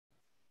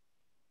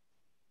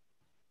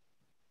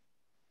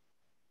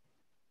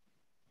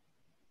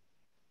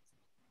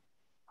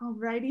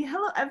Alrighty,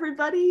 hello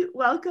everybody.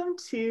 Welcome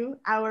to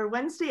our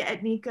Wednesday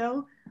at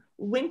NICO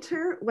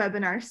winter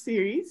webinar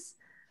series.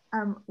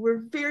 We're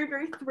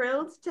very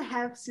thrilled to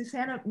have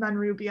Susanna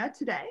Manrubia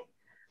today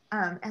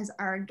as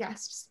our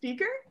guest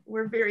speaker.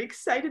 We're very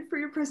excited for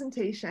your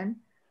presentation,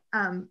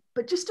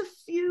 but just a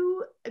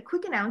few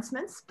quick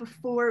announcements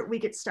before we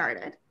get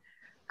started.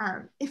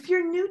 If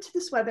you're new to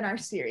this webinar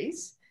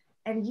series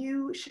and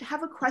you should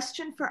have a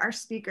question for our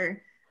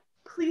speaker,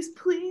 please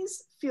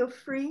feel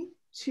free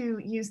to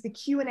use the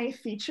Q&A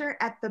feature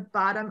at the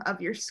bottom of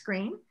your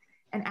screen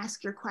and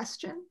ask your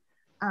question.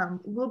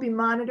 We'll be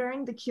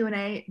monitoring the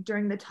Q&A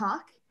during the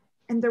talk,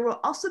 and there will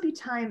also be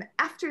time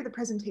after the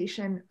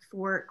presentation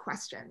for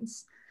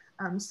questions.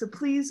 So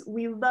please,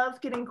 we love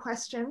getting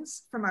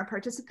questions from our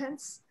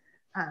participants,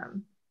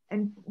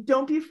 and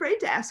don't be afraid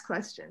to ask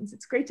questions.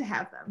 It's great to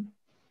have them.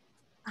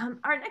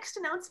 Our next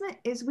announcement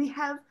is we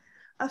have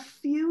a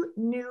few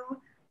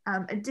new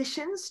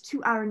additions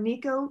to our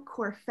NICO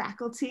core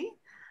faculty.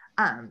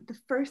 The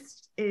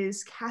first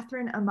is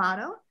Catherine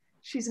Amato.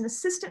 She's an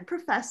assistant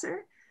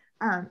professor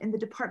in the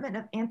Department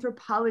of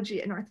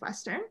Anthropology at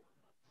Northwestern.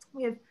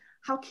 We have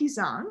Haoqi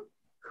Zhang,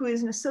 who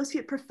is an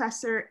associate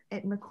professor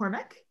at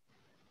McCormick.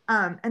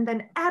 And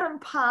then Adam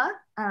Pa,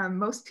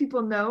 most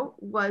people know,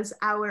 was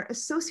our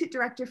associate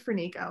director for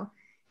NICO.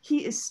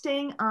 He is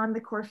staying on the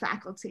core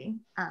faculty.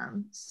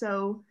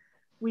 So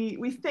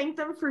we thank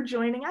them for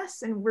joining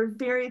us, and we're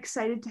very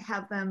excited to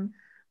have them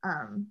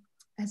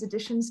as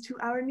additions to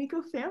our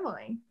NICO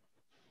family.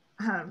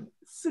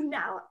 So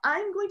now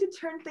I'm going to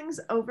turn things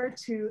over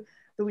to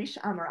Luis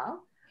Amaral.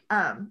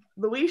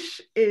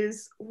 Luis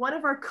is one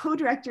of our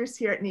co-directors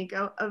here at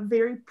NICO, a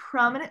very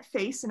prominent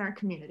face in our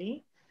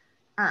community.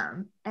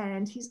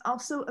 And he's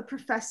also a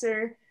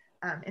professor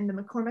in the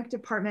McCormick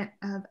Department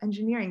of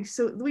Engineering.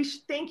 So Luis,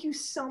 thank you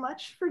so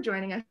much for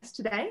joining us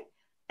today.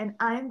 And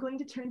I am going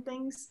to turn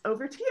things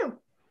over to you.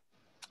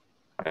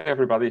 Hi,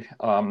 everybody.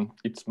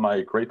 It's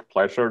my great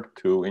pleasure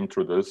to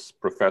introduce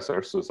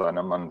Professor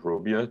Susanna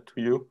Manrubia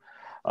to you.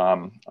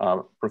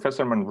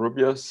 Professor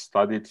Manrubia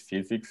studied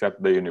physics at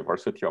the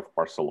University of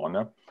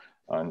Barcelona.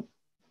 And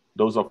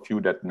those of you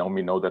that know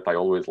me know that I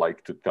always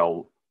like to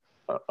tell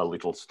a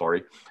little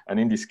story. And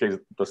in this case,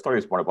 the story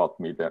is more about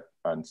me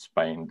and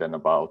Spain than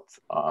about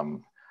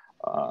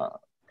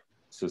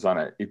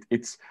Susanna.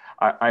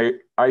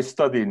 I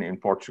studied in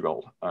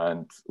Portugal,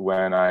 and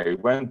when I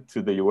went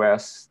to the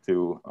US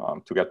to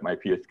get my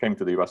PhD, came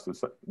to the US to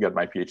get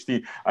my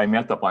PhD, I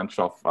met a bunch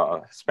of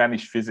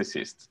Spanish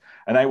physicists,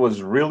 and I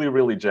was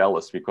really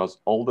jealous because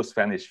all the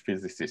Spanish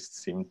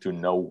physicists seemed to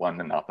know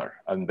one another,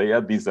 and they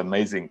had this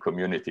amazing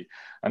community.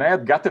 And I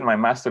had gotten my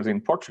master's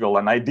in Portugal,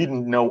 and I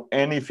didn't know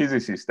any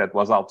physicist that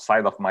was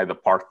outside of my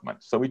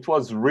department. So it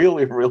was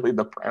really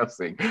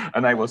depressing,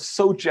 and I was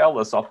so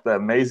jealous of the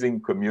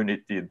amazing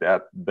community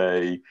that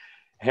they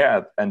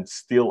had and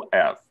still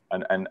have.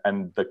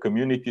 And the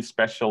community,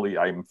 especially,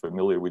 I'm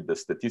familiar with the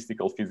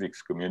statistical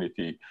physics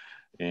community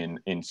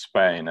in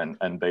Spain,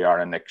 and they are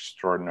an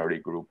extraordinary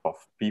group of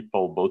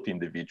people, both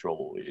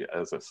individually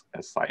as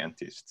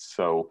scientists.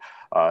 So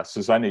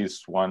Susanna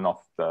is one of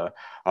the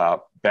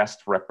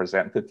best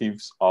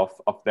representatives of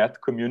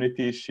that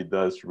community. She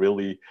does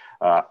really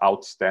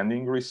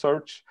outstanding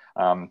research.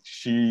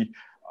 She,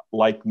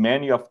 like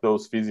many of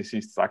those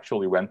physicists,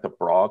 actually went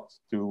abroad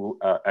to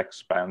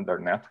expand their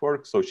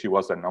network. So she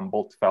was an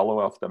Humboldt Fellow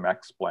of the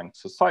Max Planck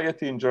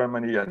Society in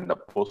Germany and a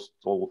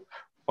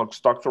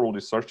postdoctoral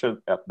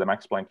researcher at the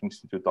Max Planck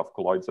Institute of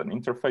Colloids and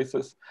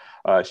Interfaces.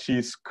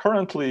 She's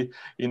currently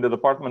in the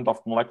Department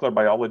of Molecular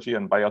Biology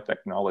and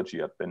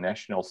Biotechnology at the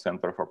National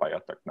Center for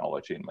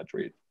Biotechnology in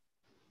Madrid.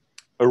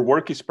 Her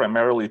work is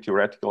primarily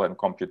theoretical and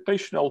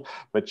computational,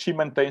 but she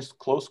maintains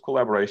close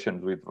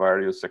collaboration with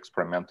various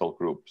experimental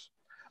groups.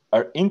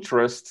 Our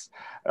interests,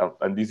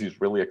 and this is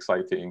really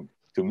exciting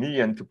to me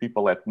and to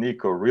people at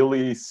NICO,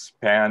 really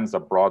spans a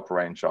broad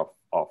range of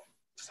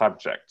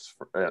subjects,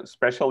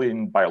 especially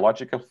in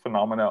biological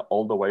phenomena,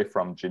 all the way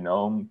from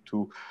genome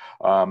to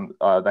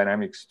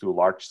dynamics to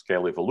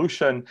large-scale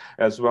evolution,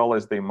 as well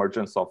as the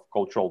emergence of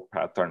cultural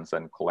patterns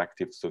and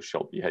collective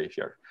social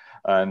behavior.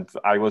 And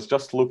I was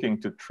just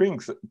looking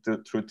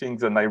through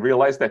things, and I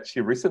realized that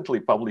she recently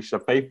published a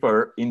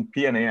paper in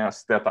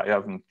PNAS that I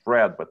haven't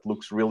read, but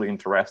looks really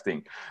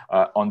interesting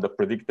on the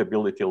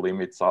predictability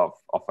limits of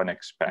an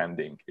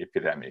expanding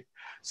epidemic.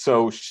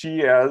 So she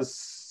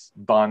has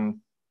done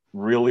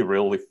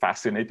really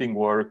fascinating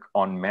work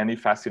on many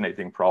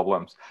fascinating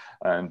problems,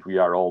 and we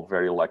are all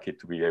very lucky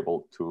to be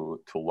able to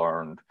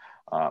learn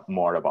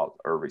more about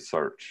her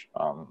research.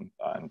 And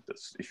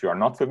if you are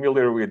not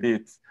familiar with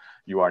it,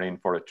 you are in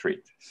for a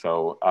treat.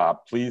 So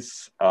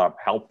please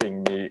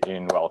helping me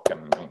in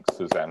welcoming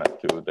Susanna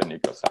to the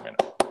NICO seminar.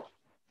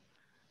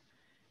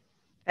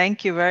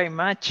 Thank you very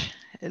much.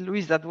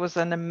 Luis, that was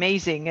an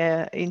amazing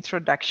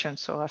introduction.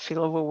 So I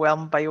feel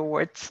overwhelmed by your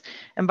words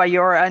and by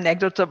your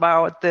anecdote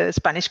about the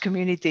Spanish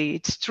community.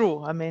 It's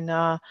true. I mean,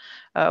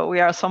 we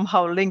are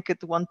somehow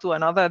linked one to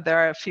another. There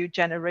are a few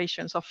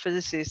generations of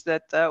physicists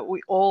that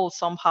we all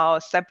somehow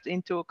stepped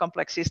into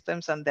complex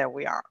systems, and there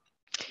we are.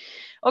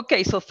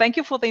 Okay, so thank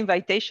you for the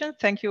invitation.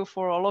 Thank you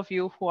for all of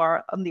you who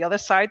are on the other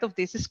side of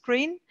this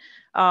screen.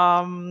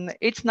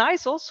 It's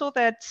nice also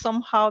that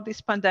somehow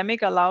this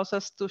pandemic allows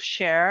us to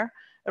share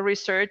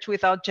research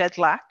without jet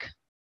lag.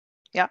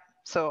 Yeah,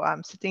 so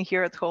I'm sitting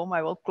here at home.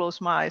 I will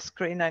close my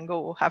screen and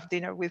go have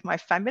dinner with my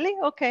family.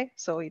 Okay,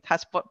 so it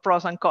has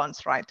pros and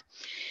cons, right?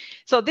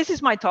 So this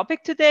is my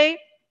topic today.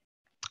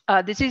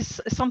 This is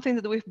something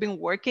that we've been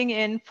working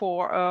in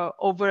for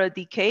over a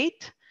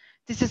decade.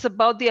 This is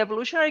about the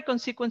evolutionary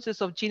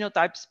consequences of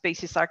genotype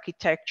spaces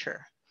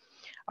architecture.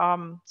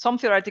 Some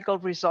theoretical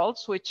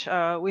results, which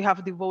we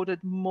have devoted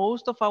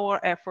most of our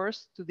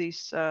efforts to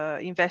this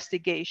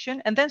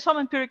investigation, and then some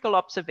empirical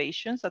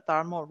observations that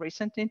are more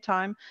recent in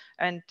time.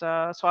 And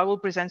so I will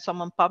present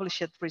some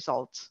unpublished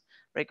results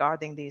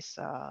regarding these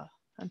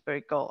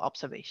empirical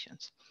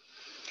observations.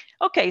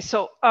 Okay,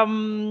 so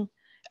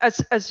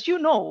as you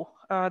know,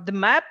 the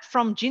map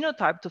from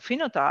genotype to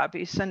phenotype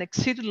is an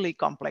exceedingly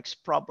complex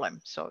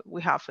problem. So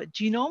we have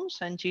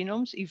genomes, and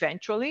genomes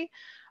eventually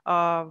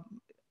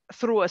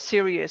through a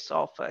series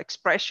of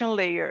expression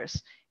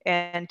layers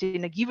and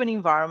in a given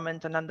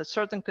environment and under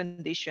certain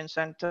conditions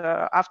and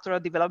after a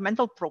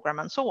developmental program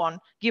and so on,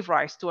 give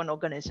rise to an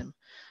organism,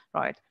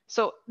 right?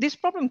 So this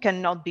problem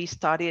cannot be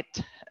studied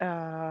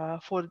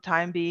for the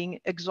time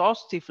being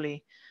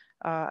exhaustively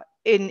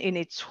in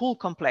its full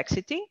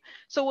complexity.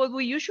 So what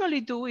we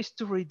usually do is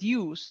to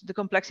reduce the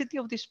complexity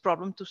of this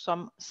problem to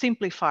some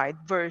simplified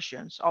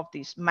versions of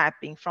this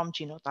mapping from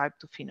genotype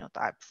to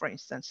phenotype. For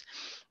instance,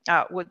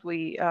 what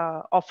we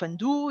often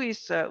do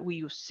is we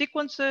use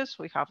sequences.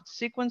 We have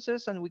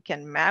sequences and we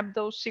can map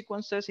those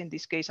sequences, in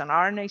this case an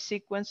RNA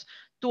sequence,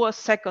 to a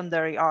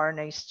secondary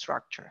RNA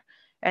structure.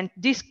 And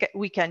this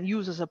we can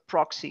use as a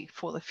proxy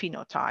for the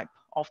phenotype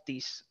of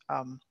this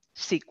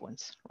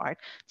sequence, right?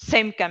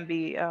 Same can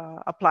be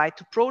applied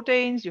to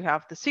proteins. You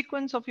have the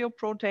sequence of your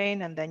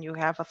protein, and then you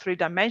have a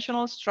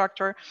three-dimensional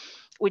structure,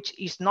 which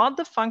is not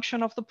the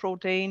function of the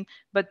protein,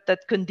 but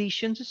that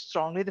conditions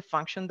strongly the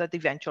function that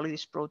eventually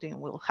this protein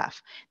will have.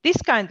 This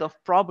kind of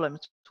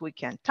problems we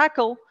can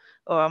tackle.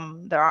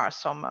 There are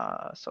some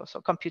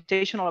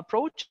computational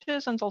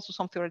approaches and also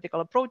some theoretical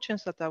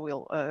approaches that I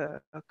will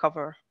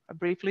cover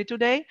briefly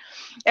today.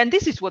 And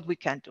this is what we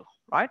can do,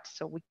 right?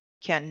 So we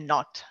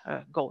cannot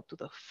go to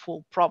the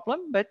full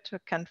problem, but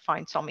can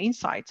find some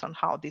insights on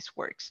how this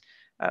works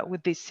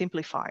with these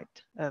simplified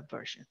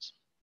versions.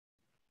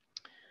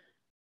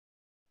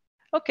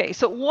 Okay,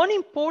 so one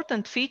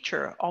important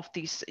feature of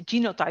this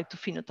genotype to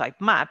phenotype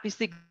map is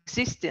the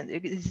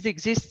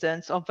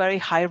existence of very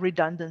high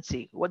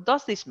redundancy. What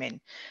does this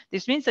mean?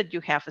 This means that you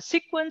have a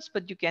sequence,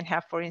 but you can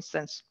have, for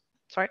instance,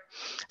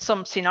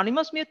 some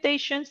synonymous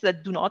mutations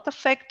that do not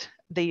affect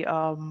the,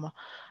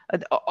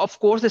 of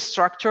course, the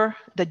structure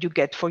that you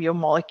get for your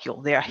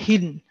molecule. They are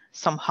hidden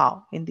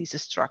somehow in this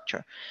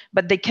structure,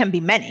 but they can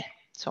be many.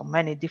 So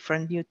many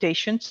different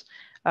mutations,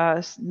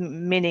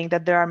 meaning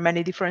that there are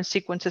many different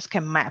sequences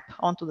can map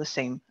onto the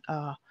same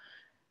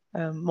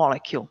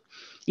molecule.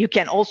 You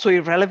can also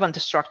irrelevant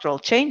structural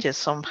changes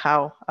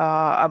somehow,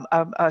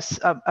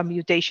 a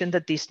mutation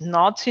that is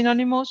not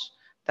synonymous,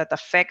 that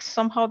affects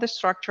somehow the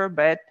structure,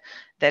 but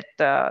that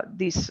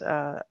this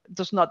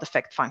does not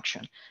affect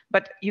function.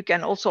 But you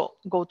can also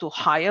go to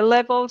higher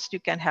levels. You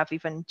can have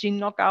even gene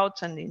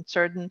knockouts, and in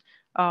certain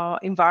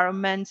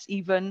environments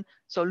even.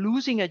 So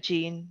losing a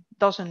gene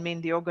doesn't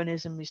mean the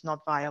organism is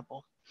not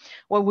viable.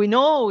 What we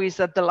know is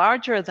that the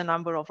larger the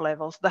number of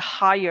levels, the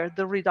higher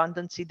the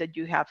redundancy that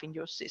you have in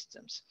your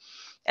systems.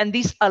 And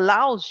this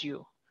allows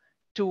you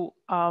to,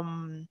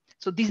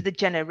 so this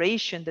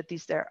degeneration that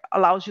is there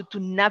allows you to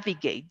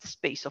navigate the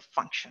space of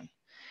function.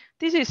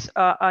 This is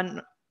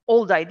an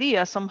old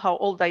idea, somehow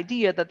old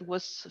idea, that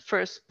was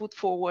first put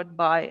forward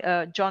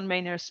by John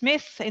Maynard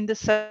Smith in the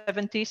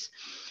 70s.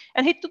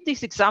 And he took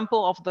this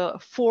example of the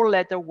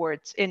four-letter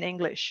words in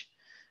English,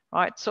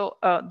 right? So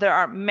there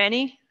are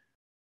many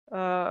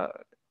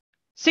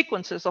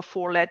sequences of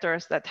four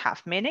letters that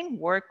have meaning: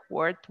 work,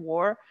 word,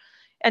 war,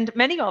 and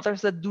many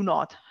others that do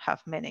not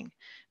have meaning.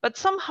 But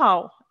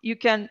somehow you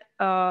can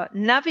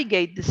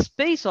navigate the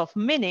space of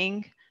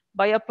meaning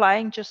by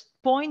applying just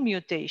point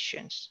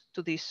mutations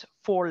to these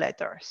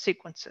four-letter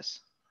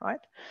sequences,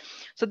 right?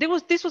 So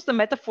this was the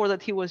metaphor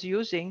that he was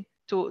using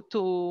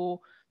to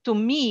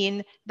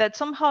mean that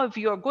somehow if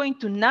you are going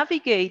to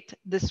navigate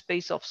the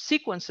space of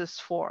sequences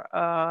for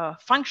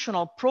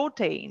functional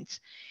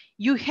proteins,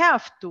 you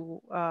have to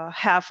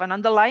have an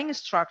underlying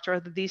structure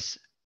that is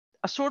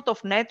a sort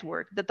of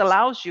network that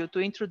allows you to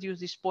introduce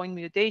this point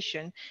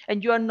mutation,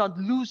 and you are not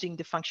losing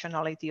the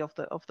functionality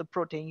of the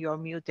protein you are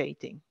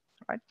mutating,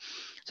 right?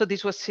 So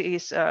this was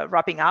his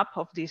wrapping up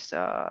of this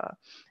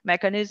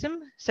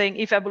mechanism, saying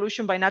if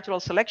evolution by natural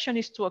selection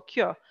is to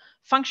occur,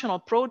 functional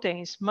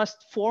proteins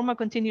must form a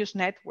continuous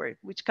network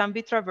which can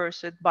be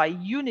traversed by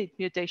unit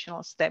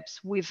mutational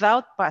steps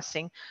without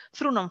passing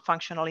through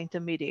non-functional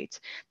intermediates.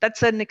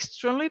 That's an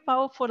extremely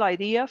powerful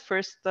idea,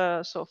 first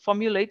so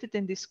formulated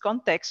in this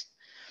context,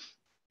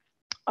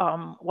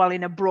 while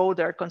in a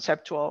broader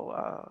conceptual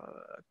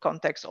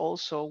context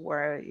also,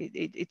 where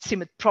it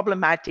seemed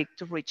problematic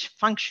to reach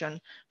function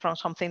from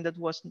something that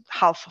was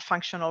half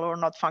functional or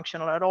not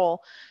functional at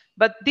all.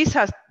 But this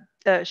has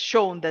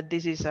shown that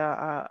this is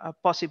a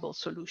possible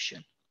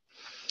solution.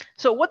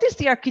 So what is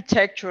the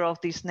architecture of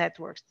these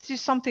networks? This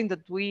is something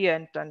that we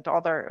and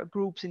other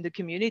groups in the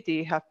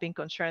community have been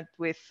concerned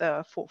with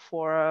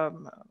for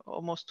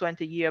almost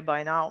 20 years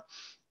by now.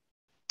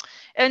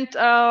 And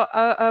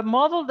a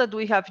model that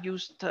we have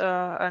used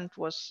and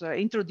was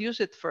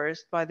introduced at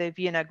first by the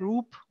Vienna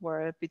group,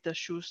 where Peter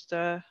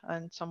Schuster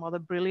and some other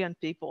brilliant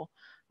people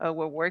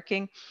were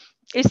working,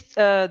 is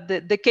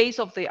the case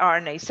of the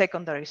RNA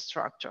secondary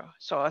structure.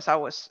 So as I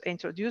was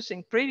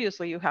introducing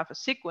previously, you have a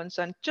sequence,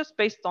 and just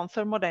based on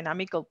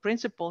thermodynamical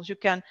principles, you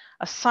can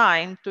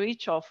assign to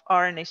each of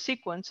RNA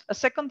sequence a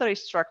secondary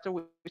structure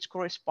which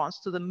corresponds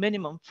to the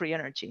minimum free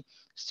energy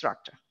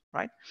structure.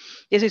 Right?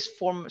 This is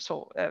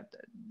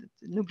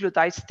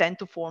nucleotides tend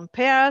to form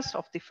pairs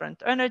of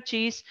different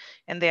energies,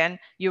 and then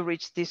you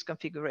reach this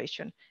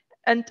configuration.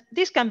 And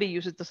this can be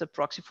used as a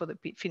proxy for the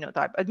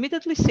phenotype.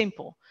 Admittedly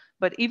simple,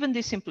 but even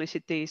this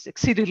simplicity is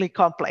exceedingly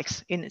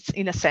complex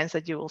in a sense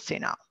that you will see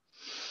now.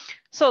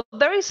 So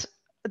there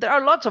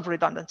are lots of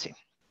redundancy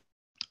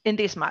in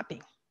this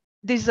mapping.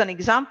 This is an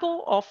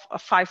example of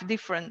 5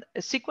 different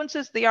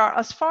sequences. They are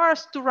as far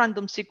as 2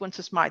 random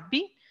sequences might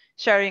be,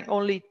 sharing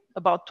only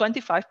about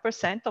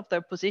 25% of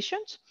their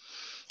positions.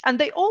 And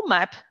they all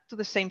map to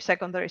the same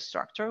secondary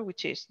structure,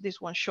 which is this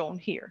one shown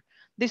here.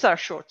 These are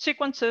short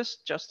sequences,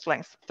 just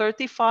length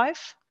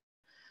 35,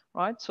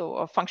 right?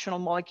 So functional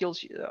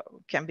molecules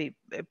can be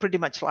pretty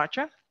much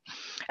larger.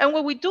 And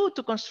what we do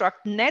to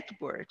construct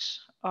networks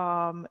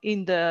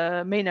in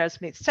the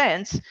Maynard-Smith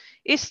sense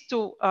is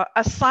to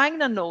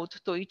assign a node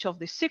to each of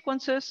these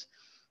sequences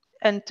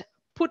and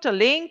put a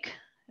link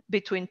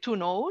between 2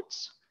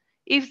 nodes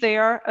if they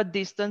are a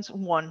distance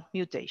 1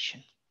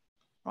 mutation,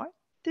 right?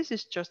 This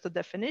is just a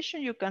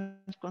definition. You can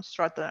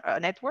construct a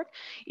network.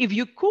 If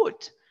you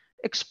could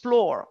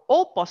explore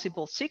all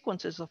possible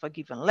sequences of a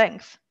given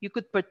length, you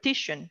could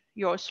partition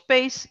your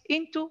space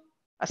into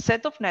a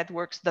set of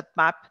networks that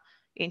map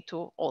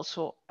into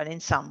also an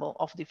ensemble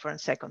of different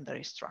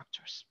secondary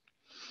structures.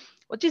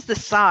 What is the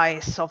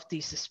size of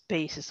these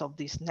spaces, of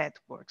these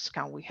networks?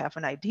 Can we have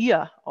an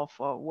idea of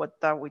what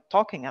are we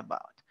talking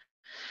about?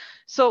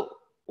 So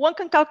one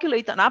can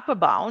calculate an upper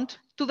bound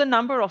to the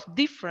number of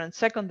different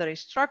secondary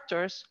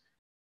structures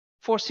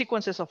for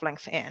sequences of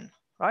length n,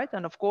 right?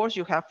 And of course,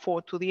 you have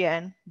 4 to the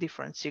n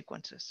different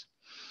sequences.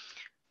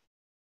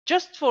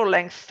 Just for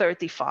length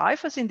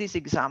 35, as in this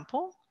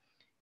example,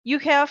 you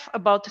have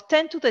about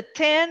 10 to the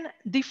 10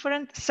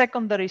 different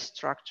secondary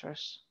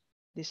structures.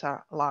 These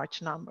are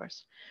large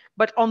numbers.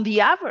 But on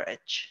the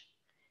average,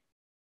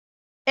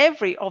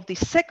 every of the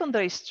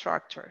secondary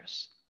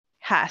structures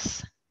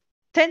has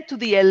 10 to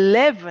the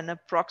 11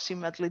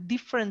 approximately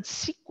different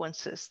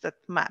sequences that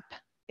map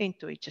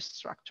into each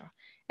structure.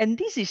 And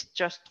this is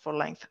just for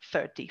length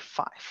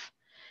 35.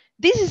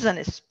 This is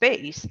a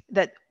space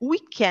that we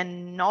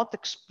cannot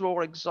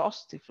explore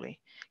exhaustively.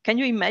 Can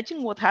you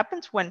imagine what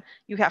happens when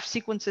you have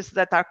sequences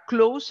that are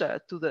closer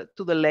to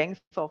the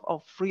length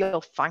of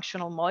real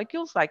functional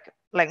molecules, like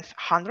length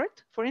 100,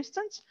 for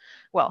instance?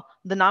 Well,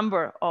 the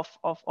number of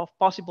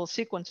possible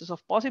sequences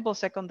of possible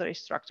secondary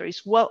structure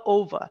is well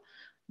over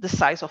the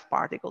size of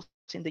particles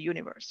in the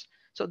universe.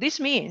 So this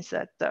means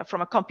that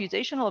from a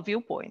computational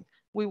viewpoint,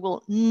 we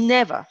will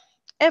never,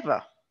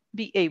 ever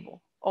be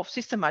able of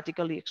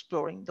systematically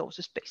exploring those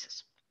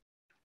spaces.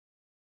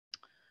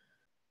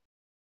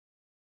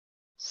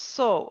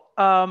 So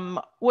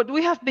what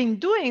we have been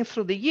doing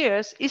through the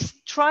years is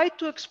try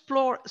to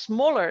explore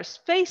smaller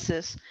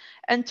spaces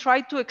and try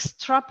to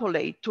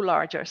extrapolate to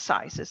larger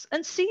sizes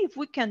and see if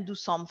we can do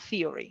some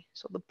theory.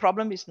 So the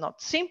problem is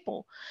not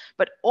simple,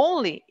 but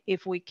only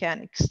if we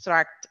can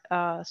extract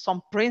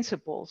some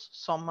principles,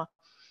 some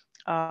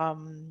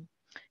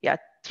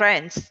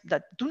trends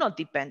that do not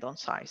depend on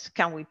size,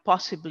 can we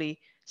possibly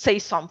say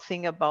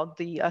something about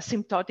the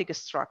asymptotic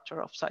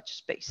structure of such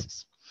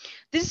spaces.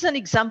 This is an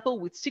example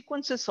with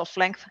sequences of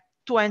length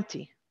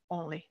 20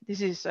 only.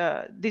 This is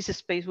this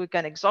space we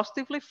can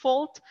exhaustively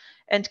fold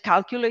and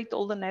calculate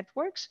all the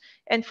networks.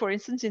 And for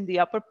instance, in the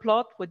upper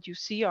plot, what you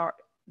see are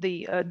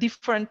the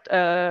different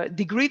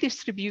degree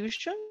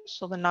distributions.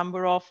 So the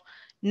number of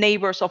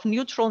neighbors, of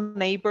neutral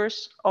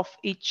neighbors of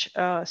each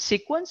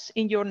sequence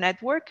in your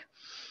network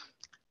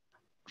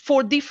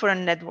for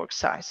different network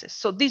sizes.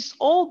 So these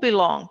all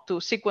belong to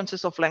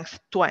sequences of length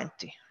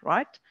 20,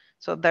 right?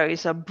 So there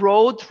is a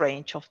broad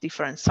range of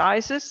different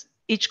sizes,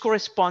 each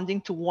corresponding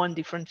to one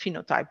different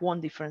phenotype,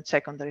 one different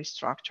secondary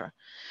structure.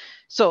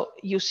 So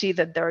you see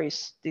that there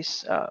is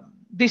this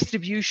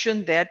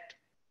distribution that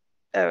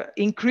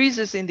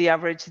increases in the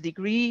average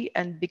degree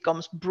and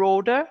becomes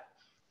broader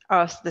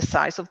as the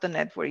size of the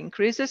network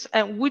increases.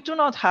 And we do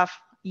not have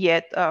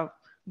yet a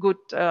good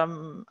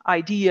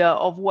idea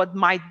of what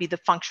might be the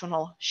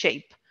functional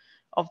shape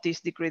of this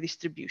degree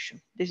distribution.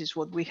 This is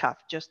what we have,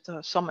 just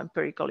some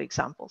empirical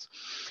examples.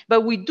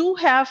 But we do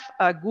have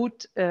a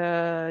good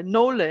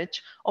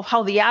knowledge of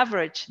how the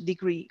average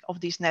degree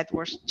of these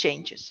networks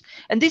changes.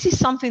 And this is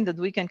something that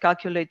we can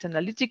calculate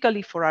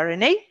analytically for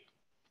RNA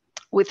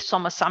with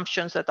some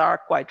assumptions that are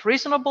quite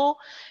reasonable,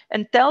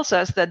 and tells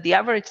us that the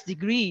average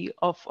degree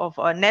of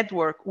a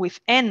network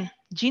with n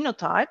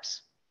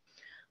genotypes,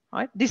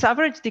 right? This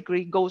average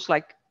degree goes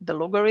like the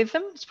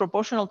logarithm. It's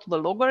proportional to the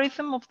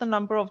logarithm of the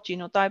number of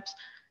genotypes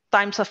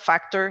times a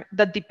factor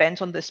that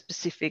depends on the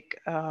specific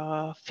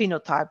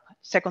phenotype,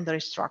 secondary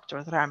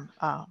structure that I'm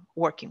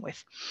working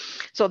with.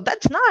 So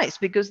that's nice,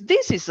 because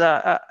this is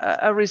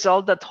a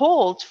result that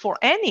holds for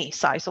any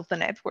size of the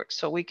network.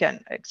 So we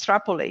can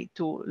extrapolate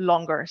to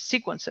longer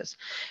sequences.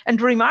 And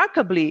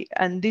remarkably,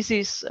 and this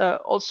is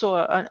also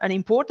an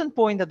important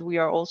point that we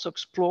are also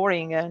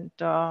exploring, and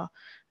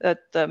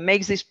that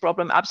makes this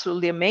problem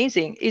absolutely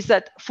amazing, is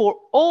that for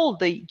all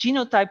the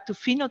genotype to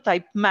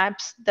phenotype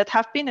maps that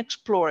have been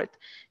explored,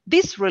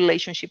 this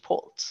relationship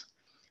holds.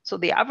 So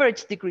the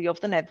average degree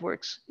of the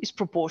networks is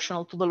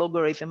proportional to the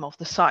logarithm of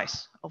the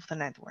size of the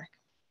network.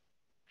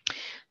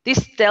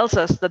 This tells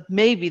us that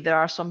maybe there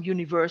are some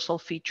universal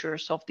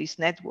features of these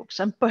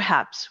networks, and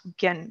perhaps we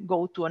can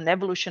go to an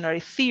evolutionary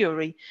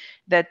theory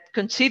that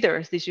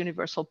considers these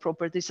universal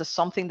properties as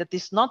something that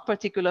is not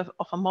particular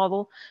of a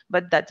model,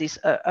 but that is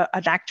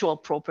an actual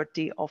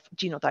property of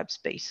genotype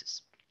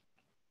spaces.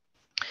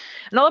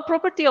 Another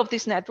property of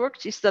these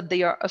networks is that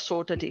they are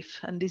assortative,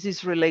 and this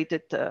is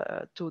related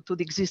to the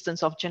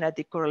existence of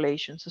genetic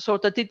correlations.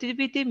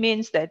 Assortativity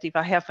means that if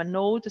I have a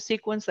node, a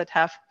sequence that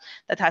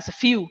has a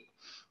few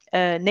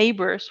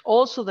neighbors,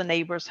 also the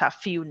neighbors have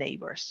few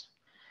neighbors.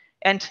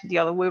 And the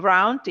other way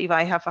around, if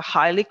I have a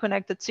highly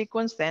connected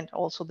sequence, then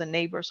also the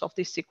neighbors of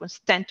this sequence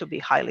tend to be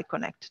highly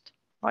connected,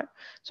 right?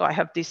 So I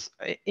have this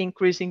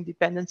increasing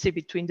dependency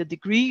between the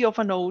degree of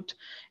a node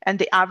and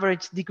the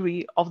average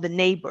degree of the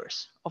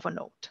neighbors of a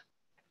node.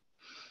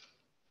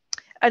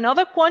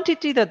 Another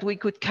quantity that we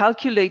could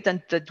calculate,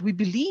 and that we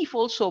believe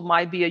also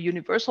might be a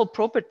universal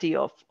property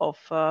of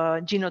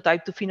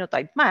genotype to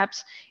phenotype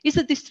maps, is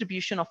the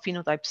distribution of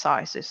phenotype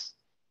sizes.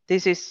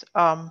 This is,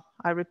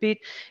 I repeat,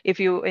 if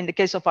you, in the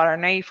case of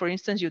RNA, for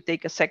instance, you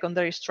take a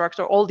secondary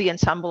structure, all the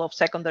ensemble of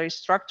secondary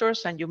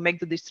structures, and you make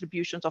the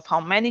distributions of how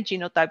many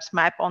genotypes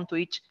map onto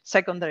each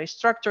secondary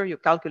structure, you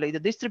calculate the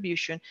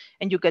distribution,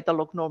 and you get a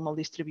log normal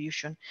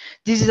distribution.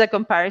 This is a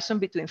comparison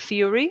between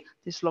theory,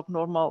 this log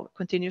normal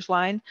continuous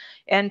line,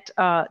 and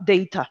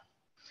data.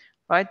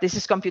 Right? This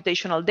is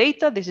computational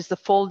data. This is the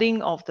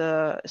folding of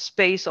the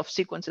space of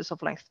sequences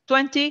of length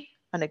 20,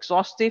 an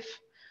exhaustive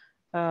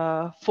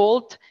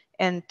fold.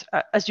 And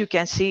as you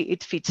can see,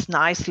 it fits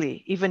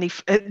nicely, even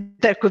if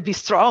there could be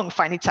strong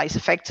finite size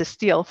effects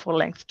still for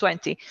length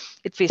 20,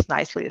 it fits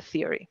nicely the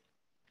theory.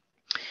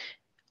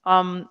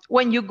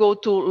 When you go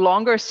to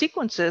longer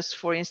sequences,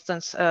 for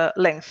instance,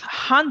 length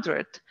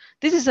 100,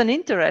 this is an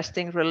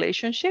interesting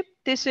relationship.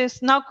 This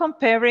is now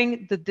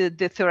comparing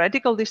the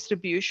theoretical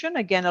distribution,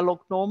 again, a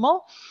log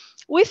normal,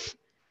 with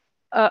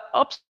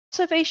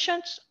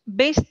observations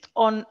based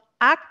on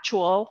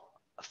actual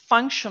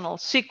functional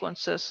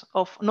sequences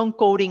of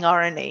non-coding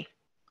RNA.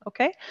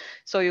 Okay,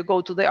 so you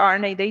go to the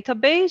RNA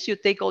database, you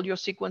take all your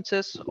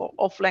sequences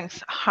of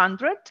length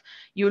 100,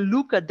 you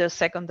look at the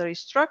secondary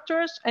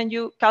structures and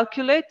you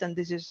calculate, and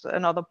this is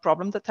another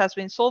problem that has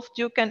been solved,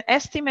 you can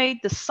estimate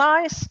the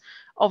size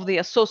of the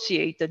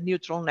associated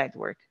neutral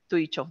network to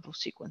each of those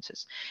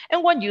sequences.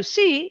 And what you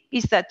see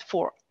is that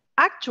for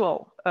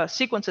actual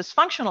sequences,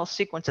 functional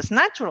sequences,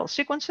 natural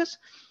sequences,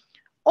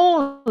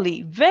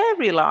 only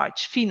very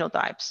large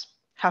phenotypes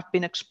have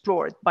been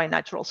explored by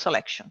natural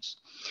selections.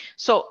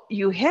 So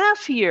you have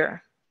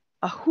here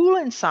a whole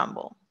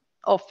ensemble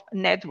of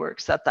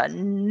networks that are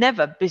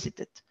never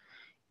visited,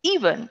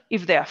 even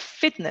if their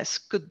fitness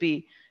could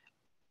be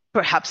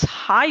perhaps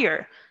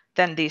higher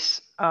than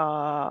this,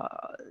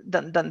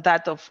 than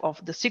that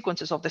of the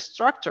sequences of the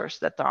structures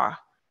that are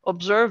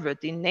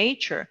observed in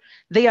nature.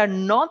 They are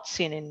not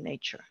seen in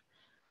nature.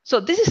 So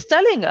this is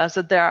telling us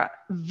that there are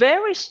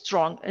very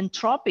strong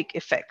entropic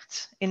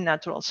effects in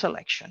natural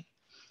selection.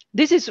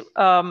 This is,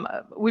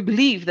 we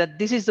believe that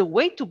this is the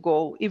way to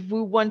go if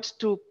we want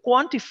to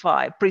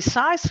quantify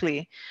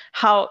precisely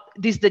how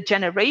this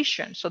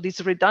degeneration, so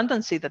this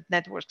redundancy that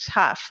networks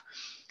have,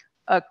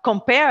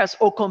 compares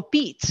or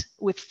competes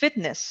with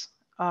fitness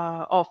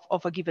of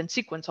a given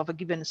sequence, of a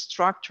given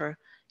structure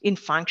in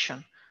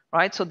function,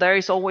 right? So there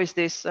is always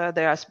this,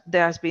 there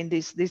has been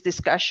this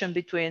discussion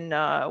between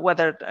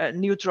whether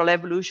neutral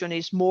evolution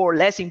is more or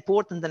less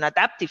important than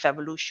adaptive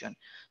evolution.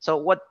 So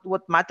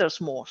what matters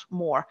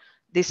more?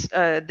 This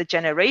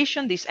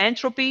degeneration, this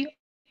entropy,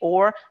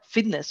 or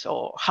fitness,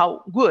 or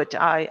how good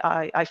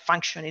I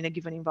function in a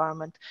given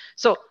environment.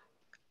 So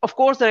of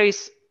course there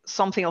is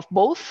something of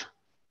both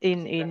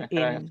in Can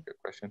I ask you a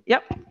question?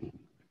 Yep.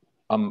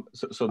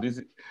 So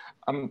this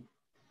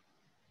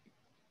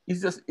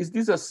is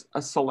this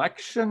a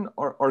selection,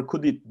 or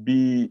could it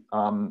be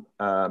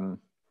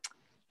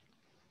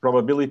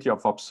probability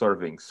of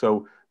observing?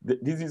 So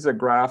this is a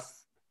graph.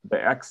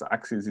 The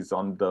x-axis is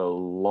on the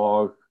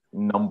log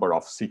number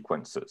of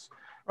sequences,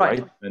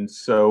 right? And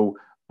so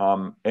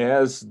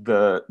as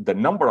the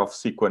number of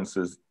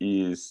sequences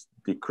is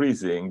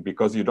decreasing,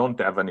 because you don't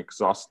have an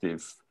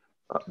exhaustive,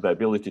 the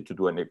ability to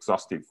do an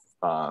exhaustive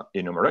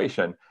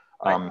enumeration,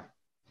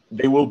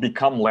 they will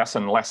become less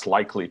and less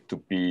likely to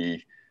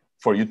be,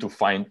 for you to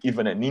find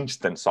even an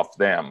instance of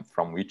them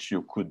from which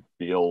you could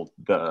build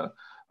the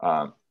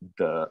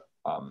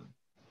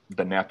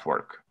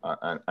network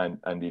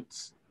and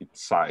its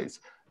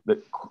size.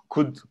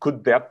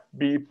 Could that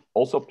be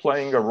also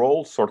playing a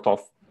role? Sort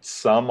of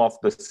some of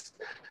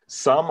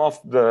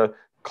the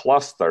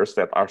clusters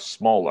that are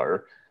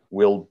smaller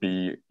you'll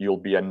be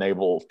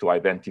unable to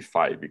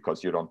identify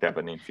because you don't have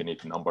an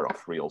infinite number of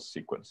real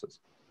sequences.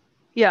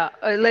 Yeah,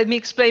 let me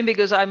explain,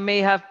 because I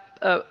may have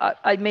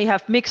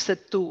mixed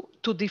it two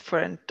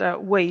different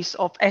ways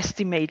of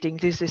estimating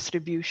these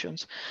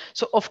distributions.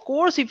 So of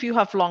course, if you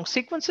have long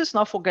sequences,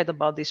 now forget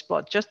about this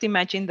plot. Just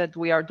imagine that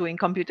we are doing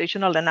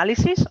computational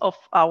analysis of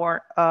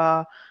our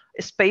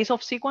space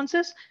of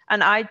sequences,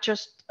 and I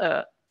just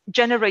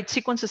generate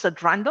sequences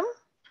at random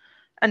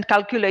and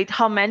calculate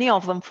how many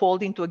of them fall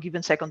into a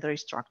given secondary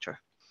structure.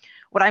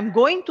 What I'm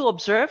going to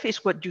observe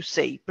is what you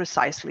say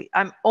precisely.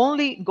 I'm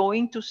only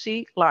going to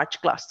see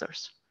large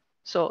clusters.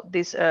 So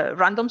this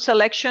random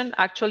selection,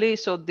 actually,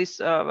 so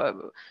this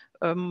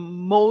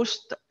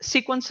most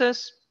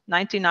sequences,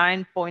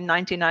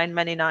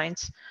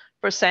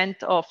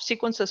 99.99% of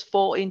sequences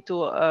fall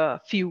into a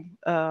few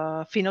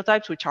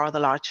phenotypes, which are the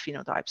large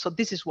phenotypes. So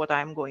this is what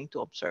I'm going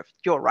to observe.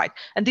 You're right.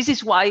 And this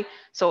is why,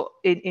 so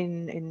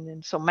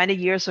so many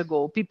years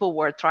ago, people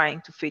were trying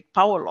to fit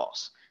power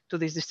laws to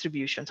these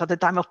distributions at the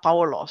time of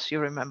power laws, you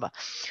remember.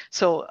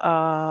 So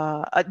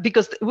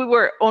because we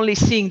were only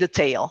seeing the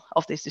tail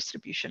of this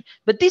distribution.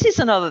 But this is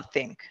another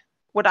thing.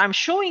 What I'm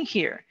showing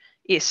here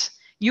is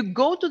you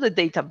go to the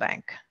data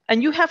bank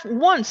and you have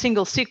one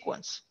single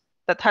sequence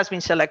that has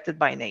been selected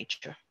by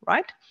nature,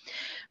 right?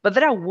 But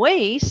there are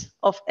ways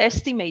of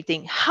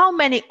estimating how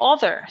many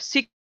other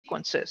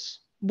sequences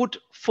would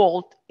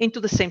fall into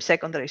the same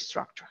secondary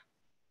structure.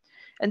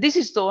 And this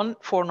is done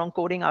for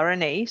non-coding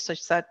RNA,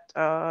 such that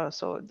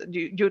so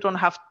you don't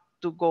have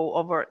to go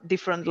over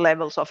different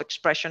levels of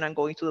expression and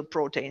going to the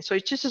protein. So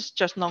it's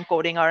just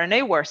non-coding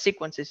RNA where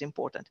sequence is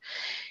important.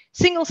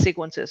 Single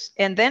sequences,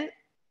 and then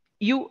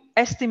you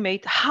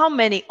estimate how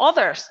many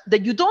others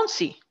that you don't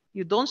see.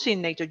 You don't see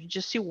in nature, you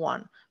just see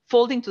one,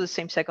 fold into the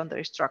same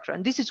secondary structure.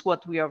 And this is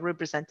what we are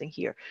representing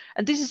here.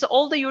 And this is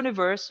all the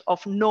universe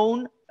of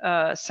known,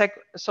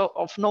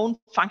 known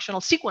functional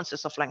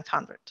sequences of length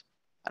 100.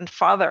 And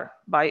further,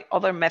 by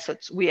other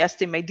methods, we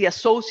estimate the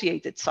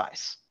associated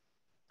size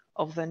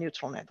of the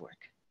neutral network.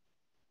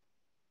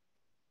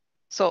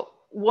 So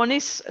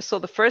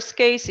the first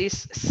case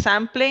is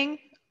sampling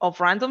of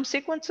random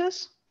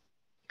sequences.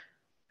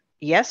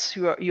 Yes,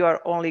 you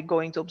are only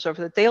going to observe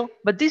the tail,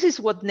 but this is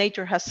what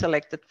nature has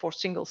selected for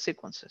single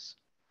sequences.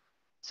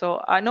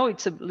 So I know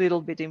it's a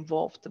little bit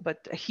involved,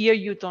 but here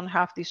you don't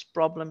have these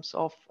problems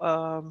of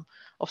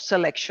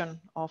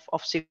selection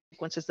of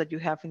sequences that you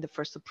have in the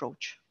first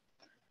approach.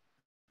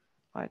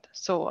 Right.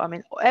 So, I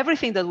mean,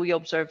 everything that we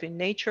observe in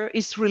nature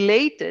is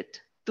related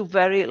to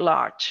very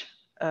large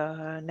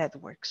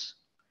networks.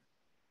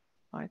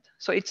 Right.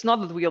 So it's not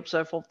that we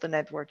observe of the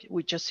network,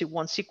 we just see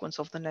one sequence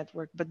of the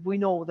network, but we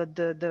know that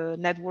the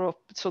network,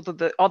 so that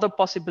the other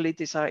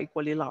possibilities are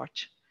equally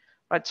large.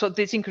 Right. So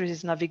this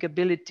increases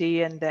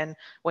navigability, and then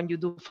when you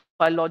do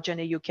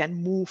phylogeny, you can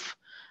move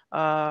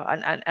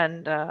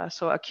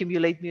so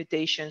accumulate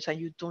mutations, and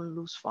you don't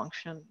lose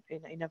function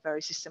in a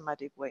very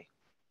systematic way.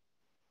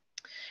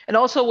 And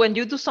also when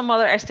you do some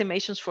other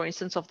estimations, for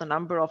instance, of the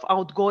number of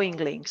outgoing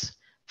links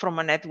from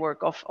a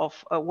network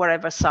of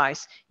whatever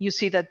size, you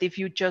see that if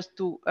you just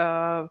do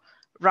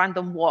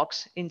random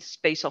walks in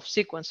space of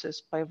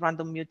sequences by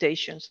random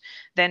mutations,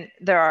 then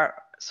there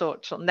are so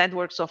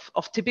networks of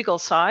typical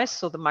size.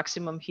 So the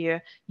maximum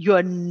here, you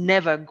are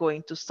never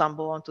going to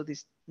stumble onto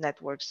these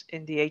networks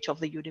in the age of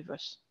the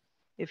universe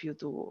if you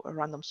do a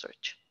random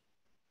search.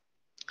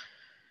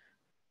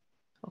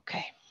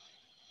 Okay.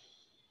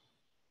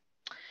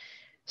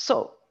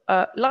 So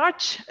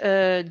large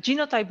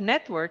genotype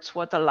networks,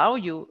 what allow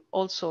you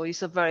also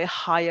is a very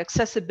high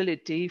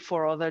accessibility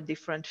for other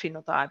different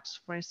phenotypes.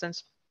 For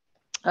instance,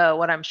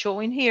 what I'm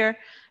showing here,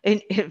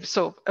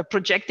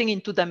 projecting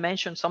into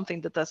dimension something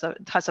that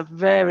has a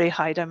very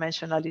high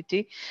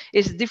dimensionality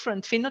is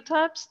different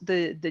phenotypes,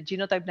 the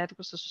genotype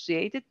networks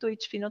associated to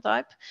each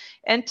phenotype.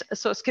 And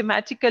so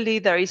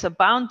schematically, there is a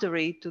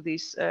boundary to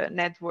these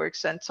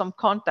networks and some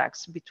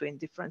contacts between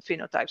different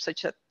phenotypes,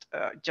 such that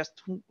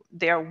just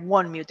they are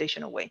one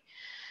mutation away.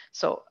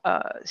 So,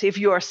 so if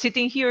you are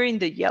sitting here in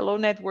the yellow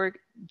network,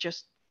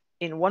 just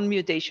in one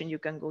mutation, you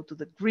can go to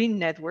the green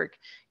network.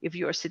 If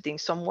you are sitting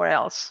somewhere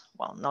else,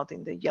 well, not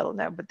in the yellow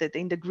network, but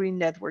in the green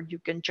network, you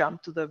can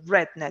jump to the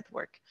red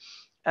network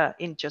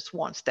in just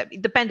one step,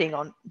 depending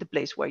on the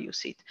place where you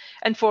sit.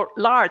 And for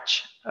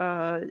large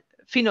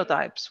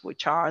phenotypes,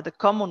 which are the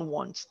common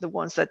ones, the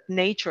ones that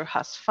nature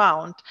has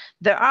found,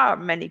 there are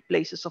many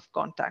places of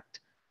contact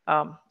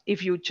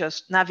if you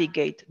just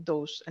navigate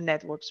those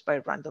networks by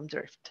random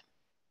drift.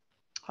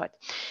 Right.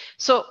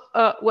 So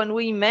when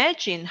we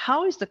imagine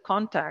how is the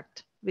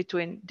contact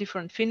between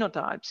different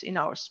phenotypes in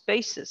our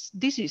spaces,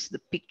 this is the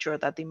picture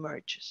that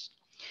emerges.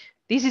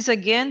 This is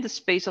again the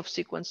space of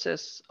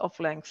sequences of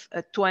length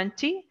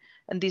 20,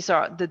 and these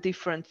are the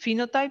different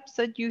phenotypes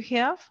that you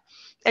have.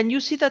 And you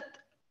see that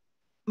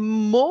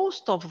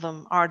most of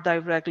them are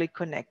directly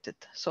connected.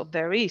 So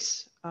there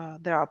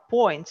are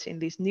points in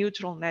these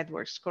neutral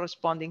networks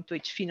corresponding to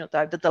each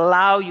phenotype that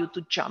allow you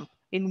to jump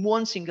in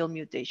one single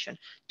mutation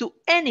to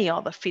any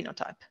other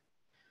phenotype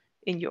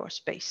in your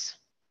space.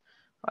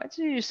 Right?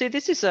 So you see,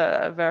 this is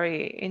a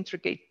very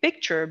intricate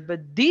picture,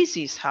 but this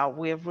is how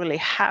we really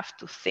have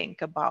to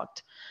think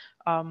about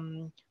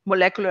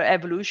molecular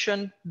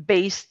evolution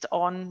based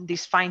on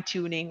this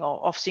fine-tuning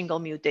of single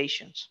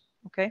mutations.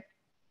 Okay.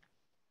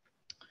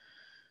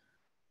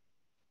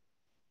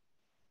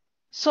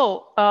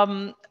 So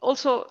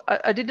also,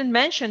 I didn't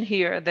mention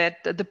here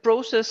that the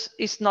process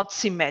is not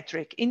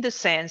symmetric in the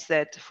sense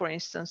that, for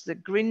instance, the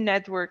green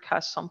network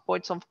has some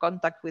points of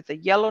contact with the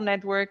yellow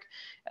network,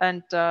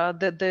 and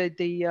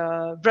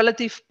the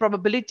relative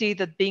probability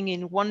that being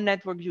in one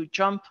network you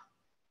jump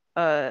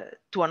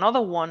to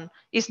another one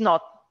is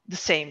not the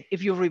same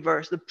if you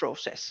reverse the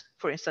process.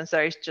 For instance,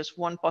 there is just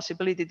one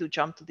possibility to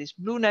jump to this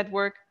blue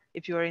network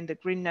if you are in the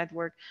green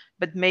network,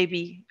 but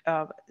maybe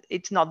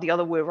it's not the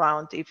other way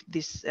around if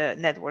this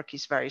network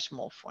is very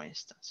small, for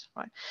instance,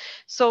 right?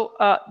 So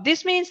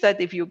this means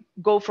that if you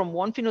go from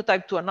one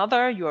phenotype to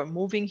another, you are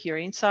moving here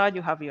inside,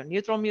 you have your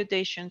neutral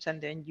mutations, and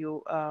then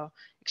you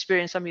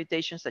experience some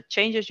mutations that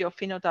changes your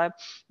phenotype.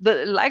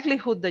 The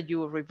likelihood that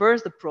you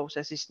reverse the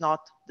process is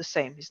not the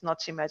same, it's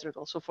not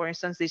symmetrical. So for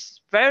instance,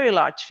 this very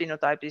large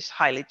phenotype is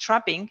highly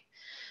trapping.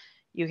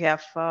 You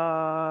have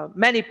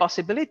many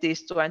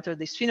possibilities to enter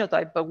this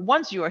phenotype, but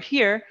once you are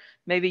here,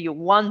 maybe you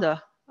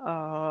wander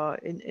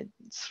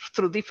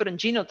through different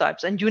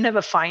genotypes and you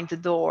never find the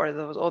door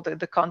or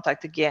the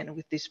contact again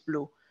with this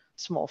blue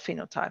small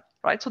phenotype,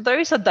 right? So there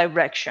is a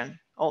direction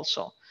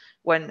also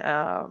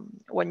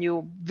when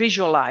you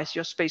visualize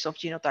your space of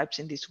genotypes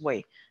in this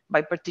way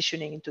by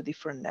partitioning into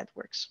different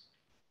networks.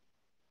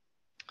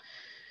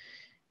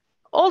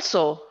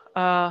 Also,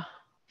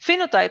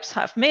 phenotypes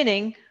have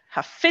meaning,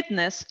 have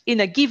fitness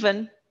in a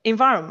given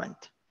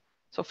environment.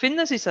 So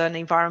fitness is an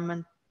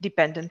environment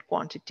dependent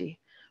quantity.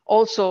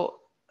 Also,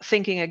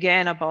 thinking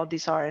again about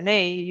this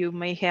RNA, you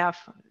may have,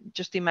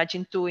 just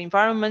imagine two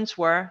environments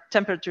where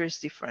temperature is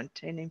different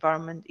in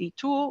environment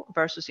E2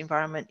 versus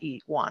environment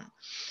E1.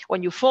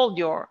 When you fold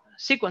your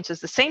sequences,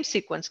 the same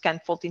sequence can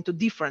fold into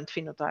different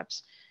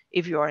phenotypes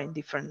if you are in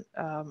different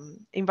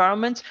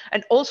environments.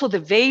 And also the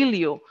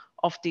value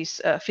of this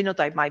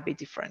phenotype might be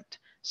different.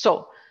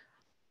 So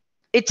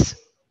it's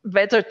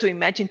better to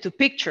imagine, to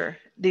picture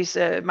this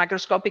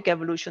microscopic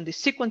evolution, this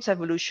sequence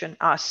evolution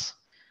as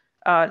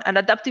an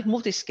adaptive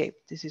multiscape.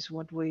 This is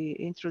what we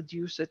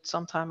introduced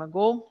some time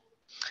ago,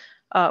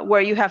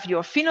 where you have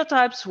your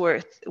phenotypes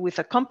with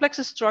a complex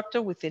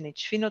structure within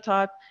each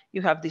phenotype.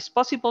 You have these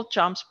possible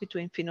jumps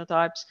between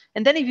phenotypes.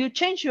 And then if you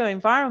change your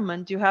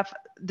environment, you have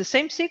the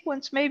same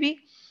sequence maybe,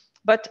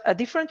 but a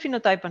different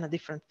phenotype and a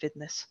different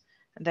fitness.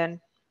 And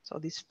then, so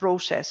this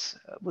process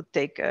would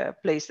take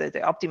place, the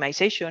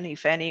optimization,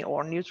 if any,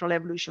 or neutral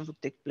evolution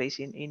would take place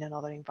in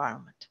another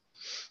environment.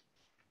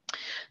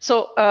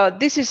 So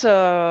this is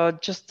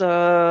just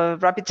a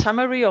rapid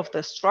summary of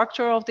the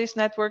structure of these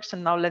networks.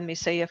 And now let me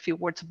say a few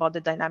words about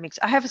the dynamics.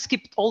 I have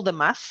skipped all the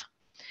math,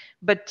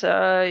 but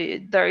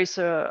there is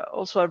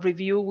also a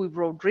review we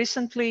wrote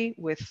recently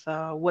with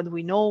what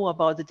we know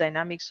about the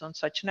dynamics on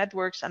such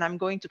networks. And I'm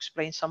going to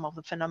explain some of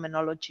the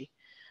phenomenology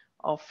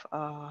of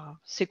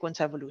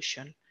sequence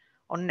evolution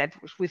on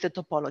networks with the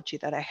topology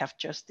that I have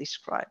just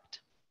described.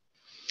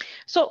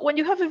 So when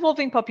you have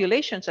evolving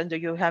populations and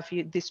you have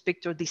this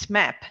picture, this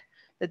map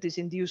that is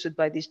induced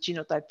by this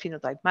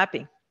genotype-phenotype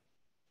mapping,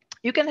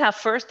 you can have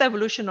first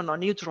evolution on a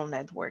neutral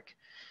network.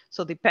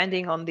 So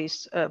depending on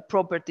these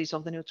properties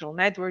of the neutral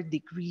network,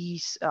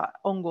 degrees,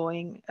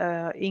 ongoing,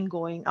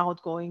 ingoing,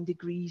 outgoing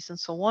degrees, and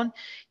so on,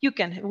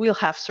 will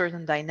have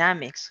certain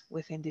dynamics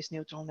within this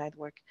neutral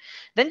network.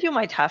 Then you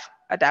might have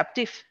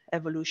adaptive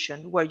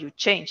evolution where you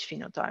change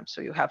phenotype.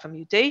 So you have a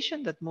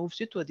mutation that moves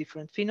you to a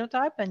different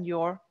phenotype and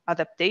your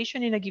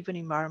adaptation in a given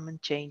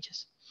environment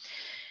changes.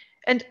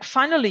 And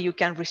finally, you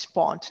can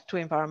respond to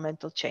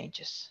environmental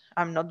changes.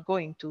 I'm not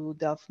going to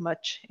delve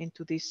much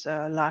into this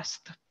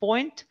last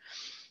point,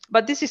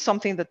 But this is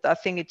something that I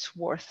think it's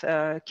worth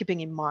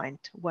keeping in mind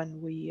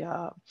when we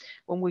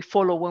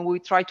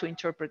try to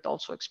interpret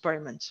also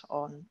experiments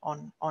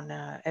on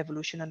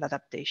evolution and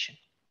adaptation.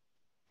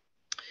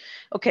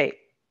 Okay,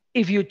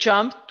 if you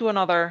jump to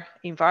another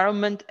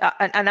environment,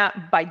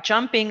 by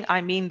jumping, I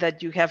mean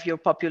that you have your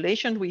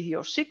population with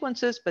your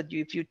sequences, but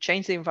if you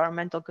change the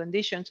environmental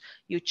conditions,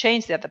 you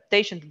change the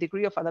adaptation, the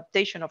degree of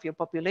adaptation of your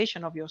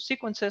population, of your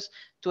sequences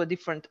to a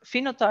different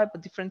phenotype,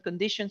 different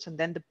conditions, and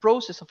then the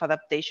process of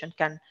adaptation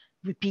can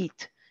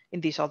repeat in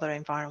this other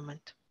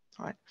environment.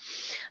 Right.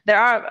 There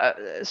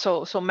are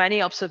so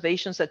many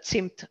observations that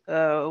seemed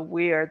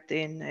weird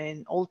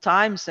in old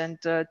times, and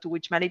to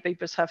which many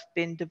papers have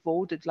been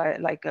devoted,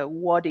 like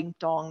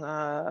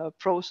Waddington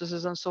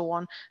processes and so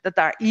on, that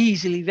are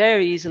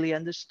very easily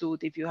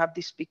understood if you have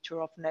this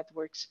picture of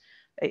networks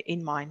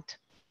in mind.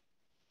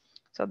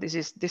 So this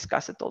is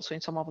discussed also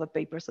in some of the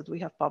papers that we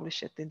have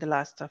published in the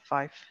last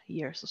 5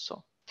 years or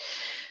so.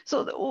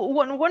 So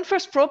one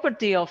first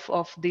property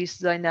of these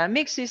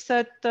dynamics is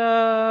that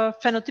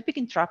phenotypic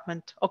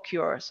entrapment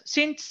occurs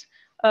since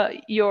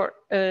your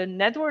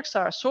networks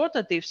are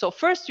assortative. So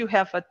first you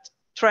have a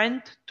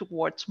trend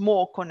towards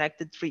more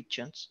connected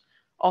regions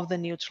of the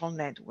neutral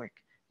network.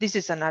 This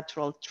is a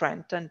natural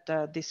trend, and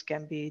this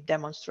can be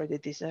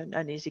demonstrated. This is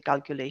an easy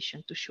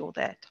calculation to show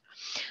that.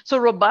 So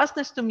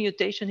robustness to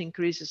mutation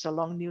increases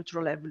along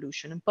neutral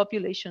evolution, and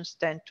populations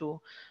tend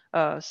to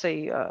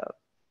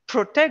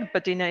protect,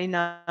 but in an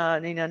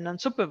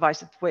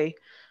unsupervised way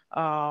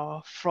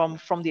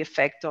from the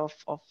effect of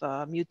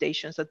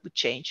mutations that would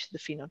change the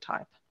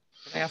phenotype.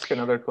 Can I ask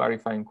another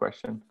clarifying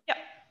question? Yeah.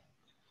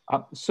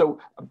 So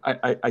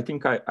I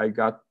think I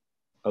got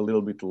a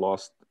little bit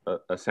lost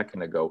a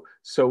second ago.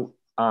 So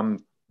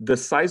the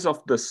size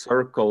of the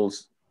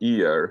circles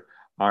here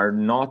are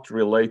not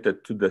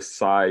related to the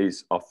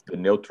size of the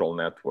neutral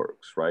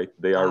networks, right?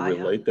 They are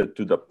related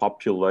to the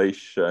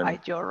population.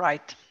 Right, you're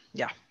right.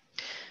 Yeah.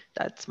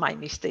 That's my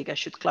mistake. I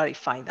should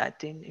clarify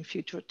that in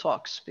future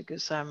talks,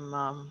 because I'm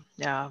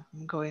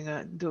going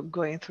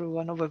through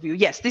an overview.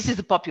 Yes, this is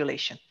the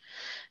population.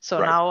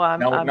 So right.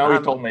 now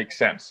it all makes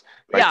sense.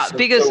 Right? Yeah,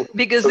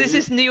 because this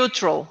is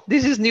neutral.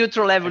 This is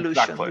neutral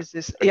evolution. Exactly. This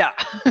is yeah.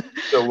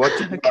 So what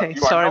you, okay,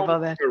 you sorry are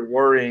about that. You're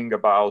worrying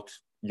about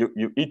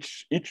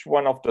each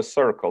one of the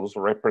circles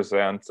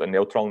represents a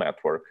neutral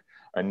network,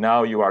 and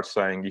now you are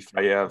saying if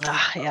I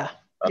have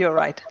you're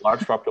right.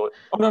 Large population.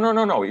 Oh,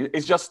 no.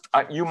 It's just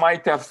you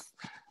might have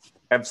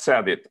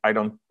said it. I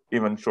don't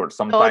even sure.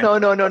 Sometimes.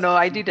 No.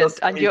 I didn't.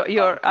 And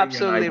you're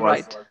absolutely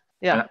right.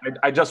 Yeah.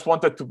 I just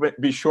wanted to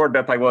be sure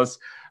that I was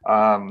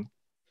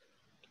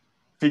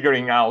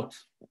figuring out,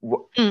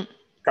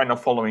 kind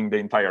of following the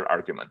entire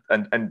argument.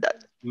 And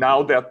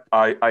now that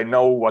I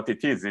know what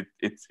it is,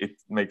 it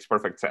makes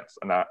perfect sense,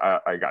 and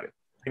I got it.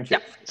 Thank you.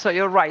 Yeah. So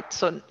you're right.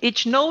 So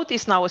each node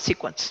is now a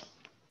sequence.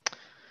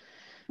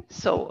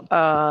 So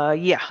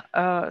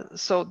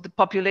so the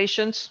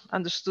populations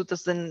understood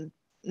as the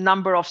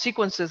number of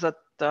sequences that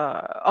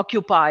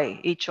occupy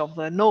each of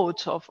the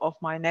nodes of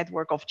my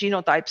network of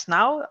genotypes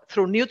now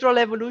through neutral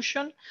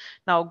evolution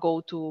now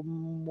go to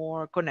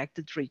more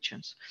connected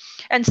regions.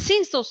 And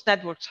since those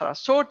networks are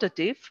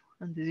assortative,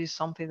 and this is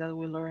something that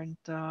we learned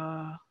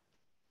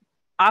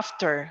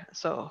after,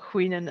 so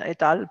Huinen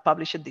et al.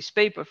 Published this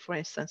paper, for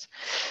instance,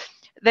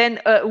 then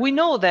we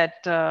know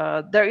that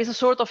there is a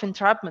sort of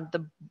entrapment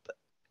that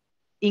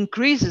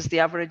increases the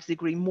average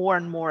degree more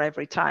and more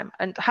every time,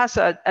 and has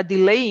a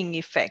delaying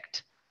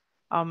effect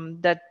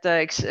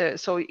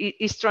so it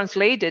is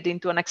translated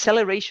into an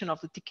acceleration of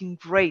the ticking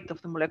rate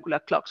of the molecular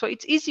clock. So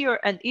it's easier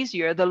and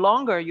easier the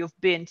longer you've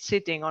been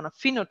sitting on a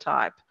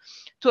phenotype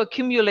to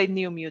accumulate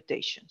new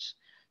mutations.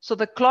 So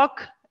the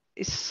clock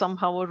is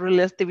somehow a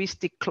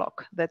relativistic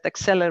clock that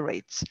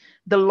accelerates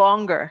the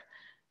longer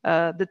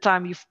the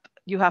time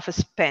you have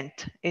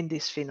spent in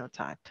this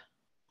phenotype,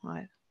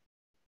 right?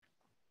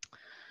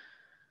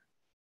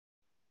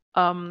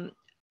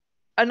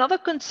 Another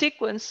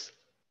consequence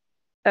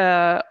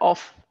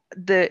of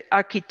the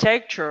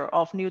architecture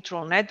of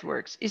neutral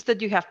networks is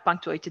that you have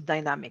punctuated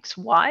dynamics.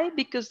 Why?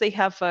 Because they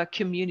have a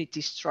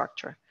community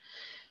structure.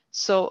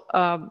 So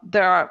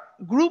there are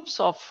groups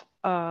of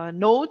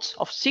nodes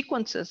of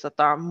sequences that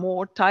are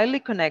more tightly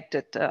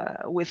connected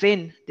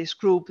within this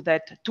group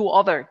that to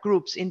other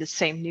groups in the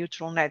same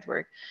neutral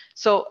network.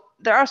 So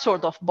there are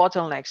sort of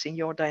bottlenecks in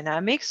your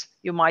dynamics.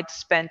 You might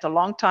spend a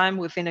long time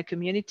within a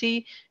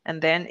community,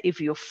 and then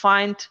if you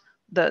find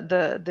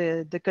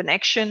the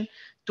connection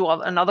to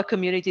another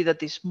community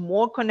that is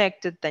more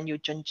connected, then you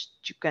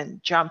can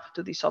jump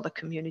to this other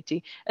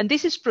community, and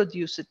this is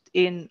produced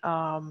in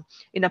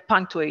a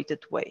punctuated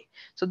way.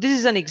 So this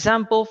is an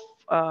example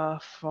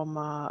from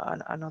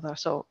another.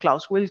 So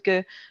Klaus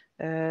Wilke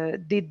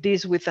did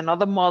this with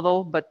another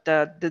model, but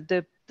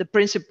the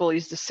principle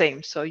is the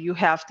same. So you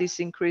have these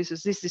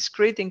increases, these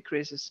discrete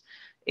increases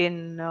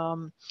in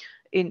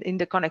in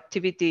the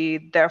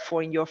connectivity,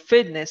 therefore in your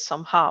fitness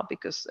somehow,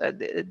 because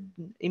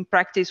in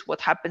practice what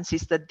happens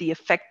is that the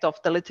effect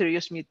of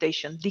deleterious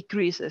mutation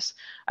decreases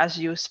as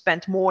you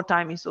spend more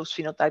time in those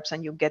phenotypes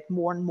and you get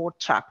more and more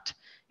trapped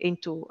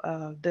into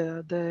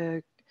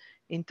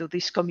into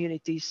these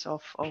communities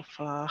of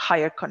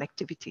higher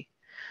connectivity,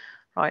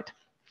 right?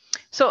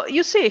 So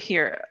you see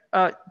here,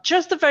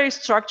 just the very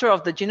structure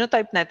of the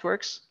genotype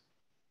networks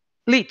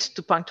leads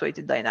to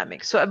punctuated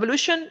dynamics. So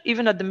evolution,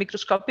 even at the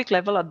microscopic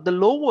level, at the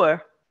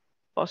lower,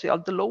 possibly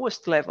at the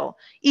lowest level,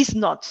 is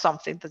not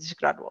something that is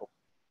gradual.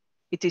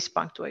 It is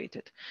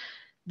punctuated.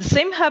 The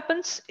same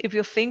happens if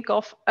you think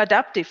of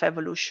adaptive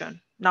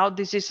evolution. Now,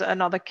 this is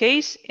another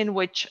case in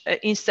which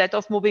instead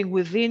of moving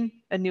within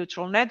a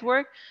neutral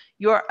network,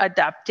 you're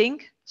adapting,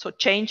 so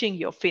changing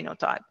your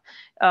phenotype.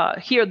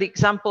 Here, the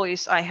example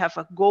is I have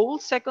a goal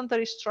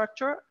secondary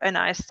structure and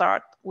I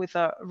start with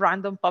a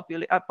random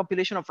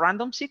population of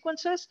random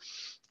sequences,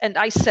 and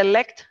I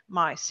select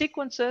my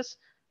sequences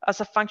as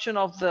a function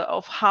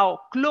of how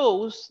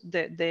close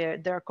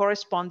their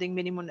corresponding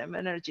minimum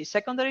energy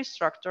secondary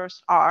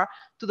structures are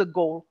to the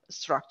goal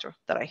structure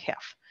that I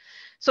have.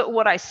 So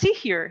what I see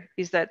here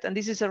is that, and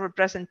this is a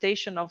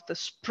representation of the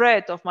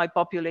spread of my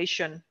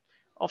population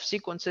of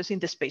sequences in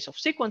the space of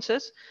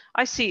sequences,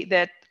 I see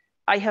that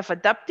I have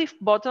adaptive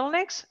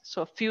bottlenecks.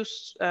 So a few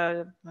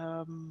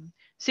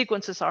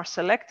sequences are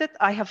selected.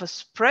 I have a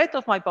spread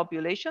of my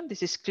population.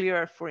 This is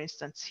clearer, for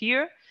instance,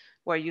 here,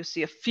 where you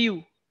see a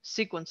few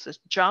sequences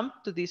jump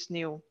to this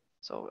new,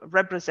 so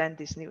represent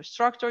this new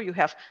structure. You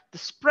have the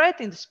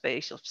spread in the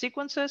space of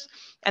sequences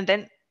and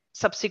then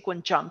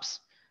subsequent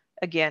jumps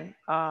again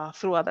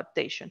through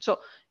adaptation. So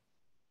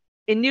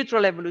in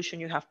neutral evolution,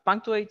 you have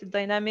punctuated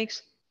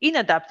dynamics. In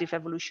adaptive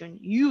evolution,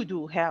 you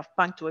do have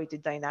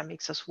punctuated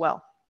dynamics as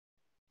well.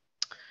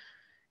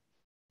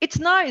 It's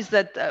nice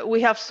that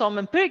we have some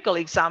empirical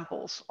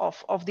examples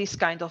of this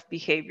kind of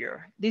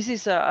behavior. This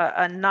is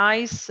a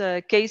nice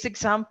case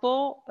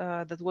example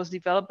that was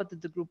developed by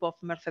the group of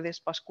Mercedes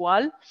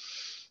Pascual.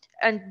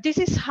 And this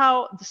is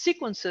how the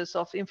sequences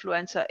of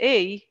influenza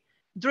A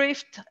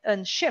drift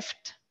and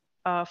shift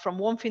from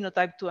one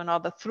phenotype to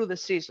another through the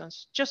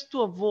seasons, just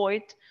to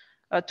avoid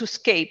to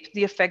escape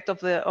the effect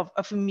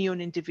of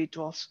immune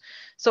individuals.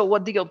 So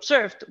what they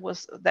observed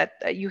was that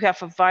you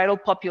have a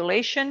viral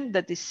population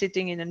that is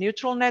sitting in a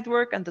neutral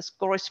network, and this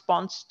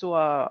corresponds to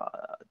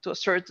a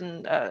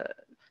certain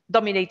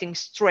dominating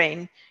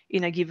strain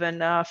in a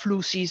given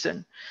flu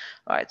season.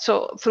 Right.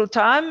 So through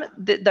time,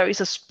 there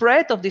is a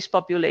spread of this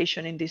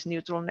population in this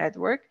neutral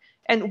network.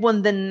 And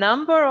when the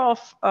number of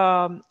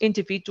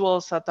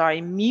individuals that are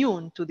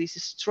immune to this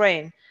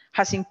strain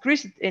has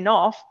increased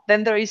enough,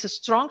 then there is a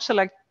strong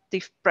selective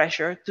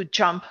pressure to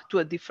jump to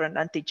a different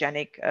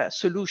antigenic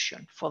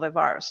solution for the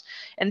virus.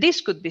 And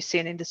this could be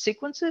seen in the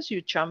sequences.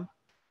 You jump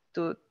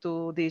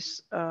to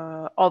this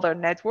other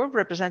network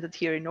represented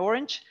here in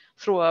orange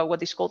through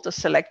what is called a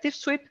selective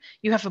sweep.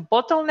 You have a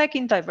bottleneck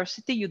in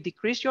diversity, you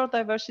decrease your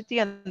diversity,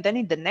 and then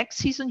in the next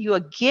season, you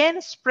again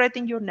spread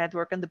in your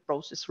network and the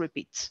process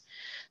repeats.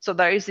 So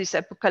there is this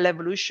epochal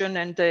evolution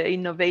and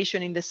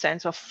innovation in the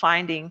sense of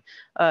finding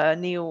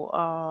new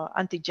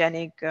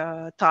antigenic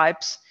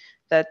types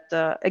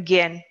that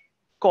again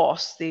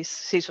cause these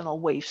seasonal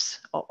waves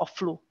of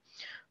flu,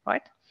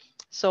 right?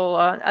 So,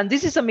 and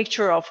this is a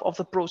mixture of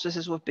the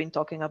processes we've been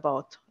talking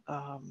about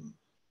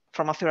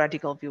from a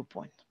theoretical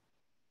viewpoint.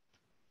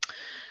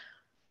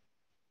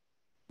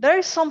 There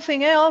is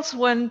something else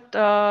when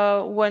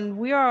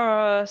we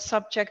are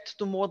subject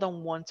to more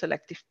than one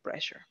selective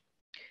pressure.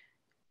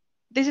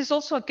 This is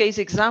also a case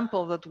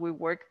example that we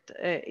worked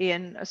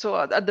in. So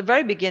at the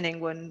very beginning,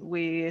 when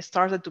we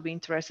started to be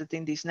interested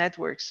in these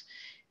networks,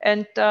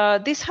 and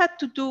this had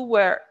to do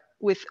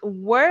with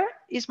where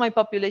is my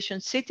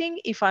population sitting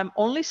if I'm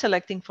only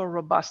selecting for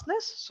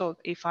robustness. So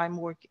if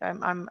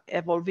I'm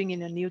evolving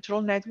in a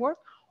neutral network,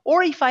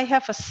 or if I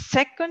have a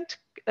second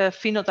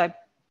phenotype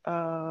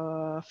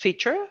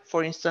feature,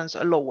 for instance,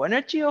 a low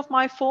energy of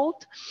my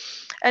fold,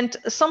 and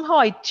somehow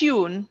I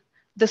tune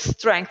the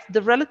strength,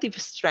 the relative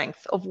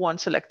strength of one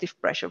selective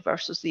pressure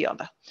versus the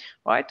other,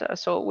 right?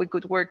 So we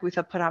could work with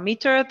a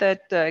parameter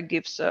that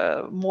gives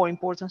more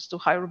importance to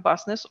high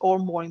robustness or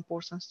more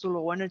importance to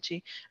low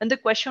energy. And the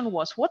question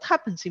was, what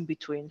happens in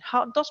between?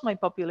 How does my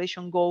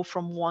population go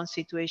from one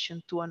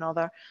situation to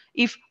another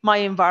if my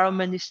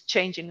environment is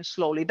changing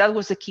slowly? That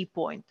was the key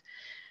point.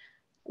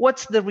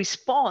 What's the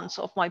response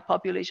of my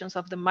populations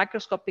at the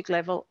microscopic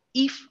level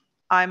if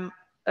I'm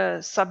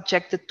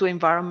subjected to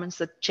environments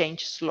that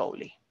change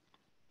slowly?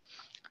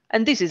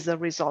 And this is the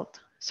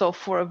result. So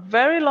for a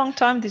very long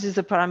time, this is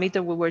the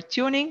parameter we were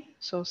tuning.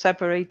 So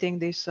separating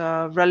this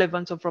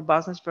relevance of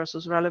robustness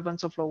versus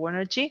relevance of low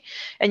energy.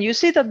 And you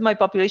see that my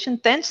population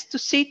tends to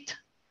sit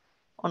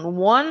on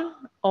one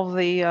of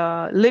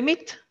the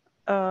limit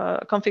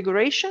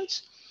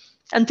configurations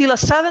until a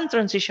sudden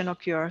transition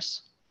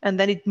occurs. And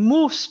then it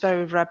moves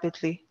very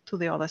rapidly to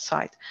the other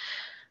side.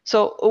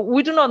 So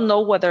we do not know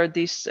whether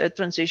this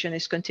transition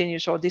is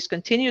continuous or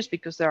discontinuous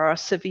because there are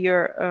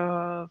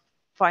severe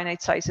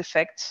finite size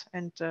effects,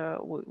 and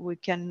we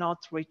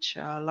cannot reach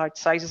large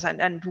sizes,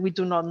 and we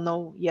do not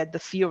know yet the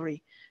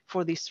theory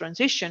for this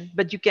transition,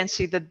 but you can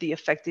see that the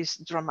effect is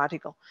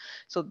dramatical.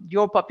 So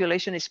your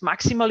population is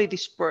maximally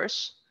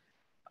dispersed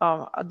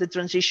at the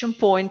transition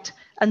point,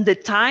 and the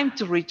time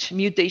to reach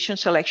mutation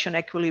selection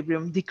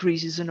equilibrium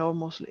decreases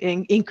enormously,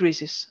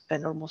 increases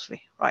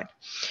enormously, right?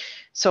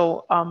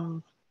 So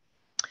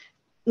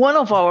one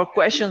of our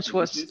questions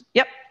was,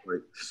 yep.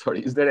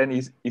 Sorry, is there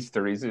any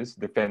hysteresis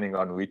depending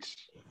on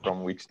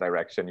from which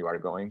direction you are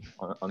going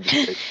on this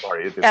case?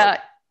 Sorry,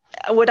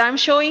 what I'm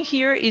showing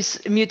here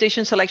is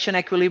mutation selection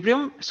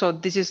equilibrium. So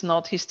this is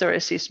not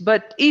hysteresis,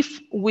 but if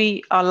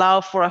we allow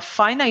for a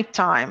finite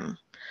time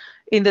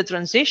in the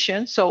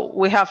transition, so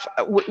we have,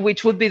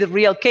 which would be the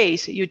real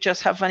case, you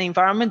just have an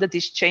environment that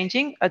is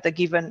changing at a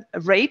given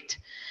rate,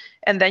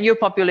 and then your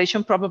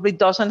population probably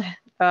doesn't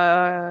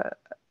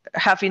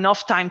have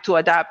enough time to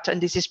adapt.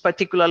 And this is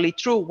particularly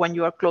true when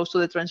you are close to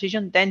the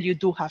transition, then you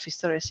do have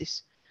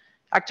hysteresis.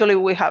 Actually,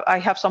 I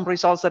have some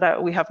results that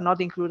I have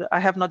not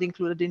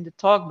included in the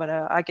talk, but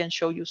I can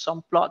show you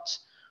some plots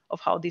of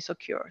how this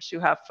occurs. You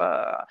have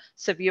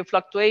severe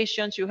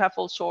fluctuations. You have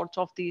all sorts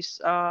of these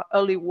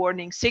early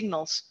warning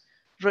signals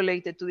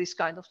related to this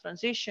kind of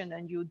transition,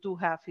 and you do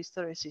have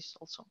hysteresis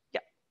also.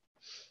 Yeah.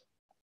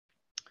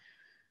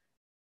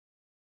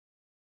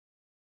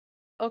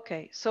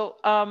 Okay, so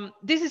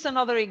this is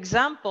another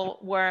example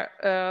where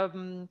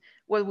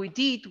what we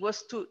did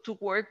was to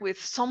work with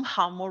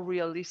somehow more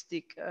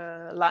realistic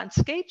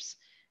landscapes,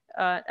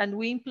 and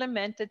we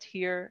implemented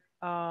here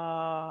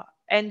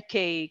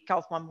NK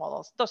Kaufman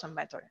models. Doesn't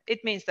matter.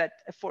 It means that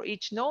for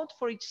each node,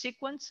 for each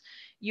sequence,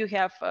 you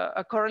have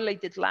a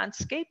correlated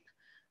landscape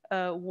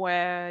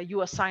where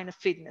you assign a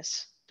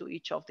fitness to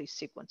each of these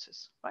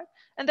sequences, right?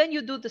 And then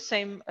you do the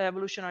same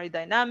evolutionary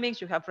dynamics.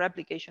 You have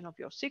replication of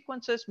your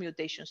sequences,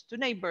 mutations to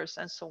neighbors,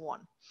 and so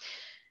on.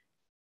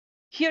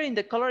 Here in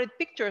the colored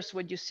pictures,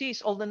 what you see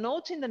is all the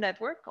nodes in the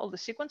network, all the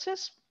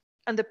sequences,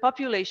 and the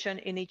population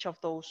in each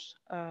of those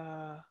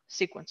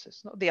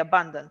sequences, the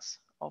abundance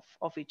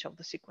of each of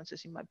the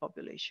sequences in my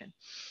population.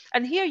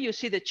 And here you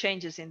see the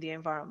changes in the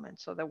environment.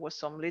 So there was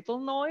some little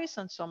noise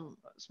and some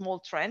small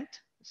trend,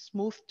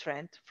 smooth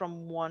trend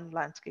from one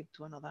landscape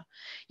to another.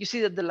 You see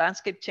that the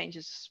landscape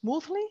changes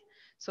smoothly.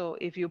 So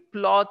if you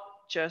plot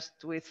just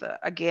with,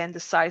 again, the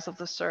size of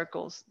the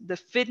circles, the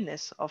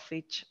fitness of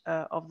each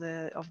of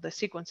the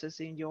sequences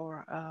in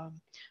your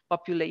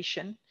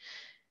population,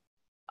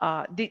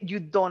 you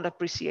don't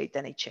appreciate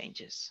any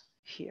changes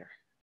here.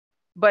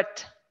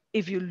 But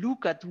if you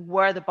look at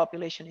where the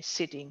population is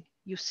sitting,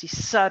 you see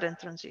sudden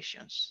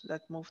transitions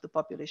that move the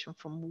population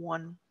from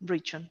one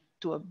region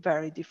to a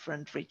very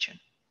different region.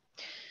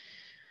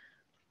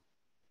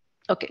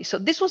 Okay, so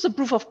this was a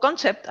proof of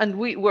concept, and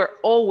we were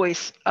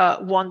always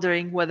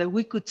wondering whether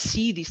we could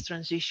see these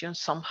transitions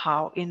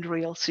somehow in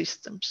real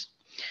systems.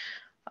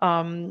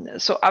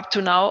 So up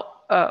to now,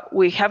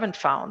 we haven't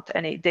found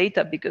any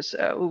data because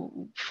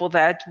for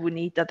that we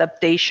need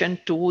adaptation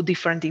to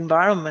different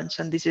environments,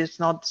 and this is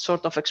not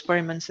sort of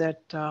experiments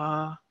that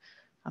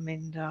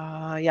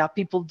yeah,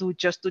 people do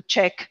just to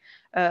check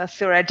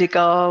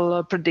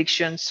theoretical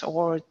predictions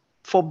or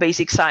for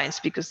basic science,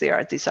 because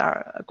these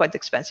are quite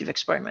expensive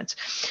experiments.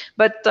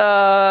 But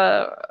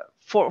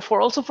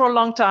also for a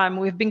long time,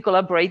 we've been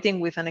collaborating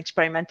with an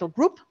experimental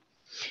group,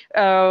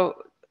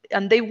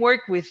 and they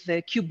work with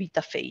the Q beta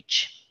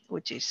phage,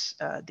 which is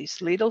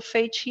this little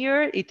phage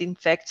here. It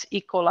infects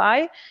E.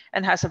 coli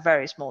and has a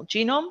very small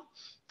genome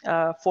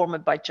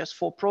formed by just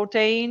 4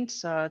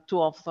 proteins.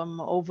 2 of them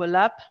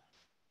overlap.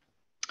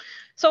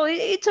 So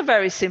it's a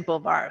very simple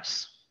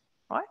virus,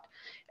 right?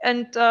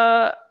 And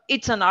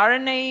it's an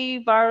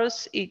RNA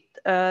virus. It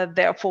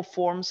therefore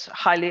forms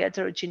highly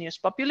heterogeneous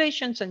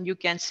populations, and you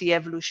can see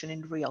evolution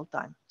in real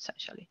time,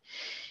 essentially.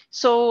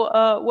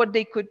 So what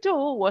they could do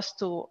was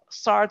to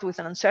start with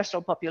an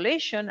ancestral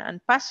population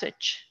and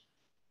passage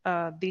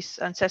this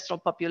ancestral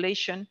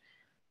population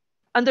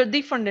under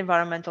different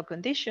environmental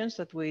conditions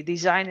that we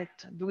designed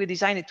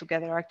it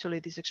together, actually,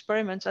 these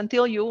experiments,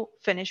 until you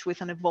finish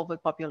with an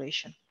evolved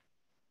population.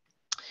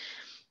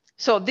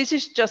 So this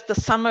is just a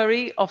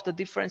summary of the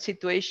different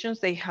situations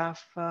they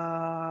have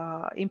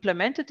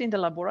implemented in the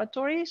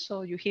laboratory.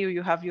 So here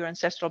you have your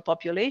ancestral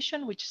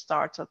population, which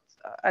starts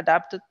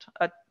adapted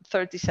at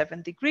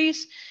 37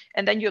 degrees.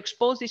 And then you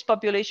expose these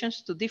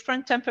populations to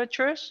different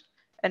temperatures.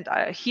 And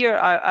here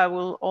I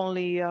will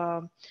only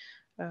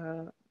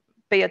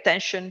pay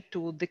attention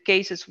to the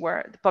cases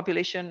where the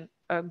population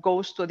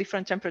goes to a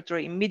different temperature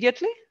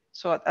immediately.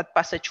 So at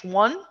passage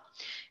 1,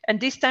 and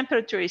this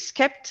temperature is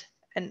kept,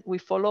 and we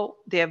follow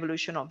the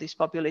evolution of this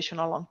population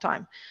a long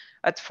time.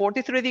 At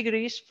 43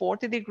 degrees,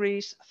 40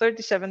 degrees,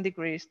 37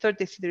 degrees,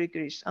 33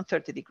 degrees, and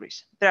 30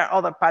 degrees. There are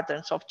other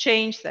patterns of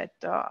change that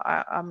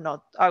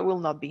I will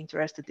not be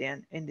interested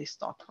in this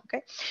talk,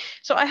 okay?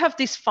 So I have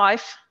these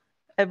 5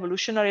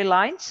 evolutionary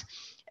lines,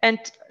 and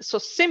so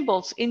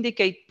symbols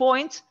indicate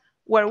points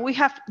where we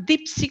have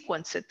deep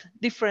sequenced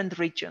different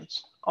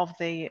regions of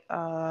the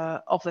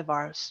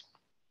virus.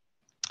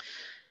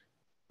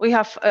 We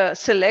have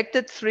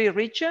selected 3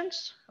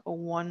 regions,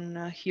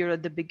 one here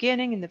at the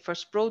beginning in the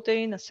first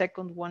protein, a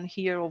second one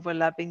here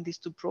overlapping these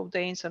 2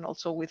 proteins and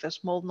also with a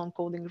small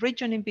non-coding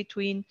region in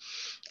between,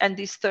 and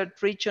this third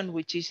region,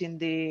 which is in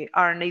the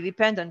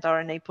RNA-dependent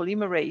RNA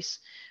polymerase.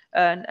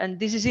 And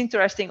this is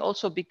interesting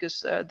also because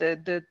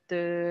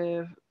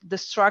the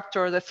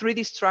structure, the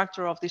 3D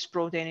structure of this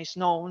protein is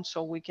known,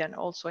 so we can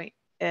also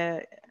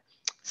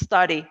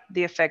study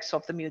the effects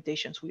of the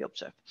mutations we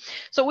observe.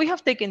 So we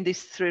have taken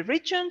these 3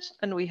 regions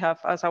and we have,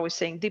 as I was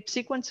saying, deep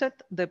sequenced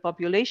the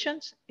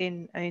populations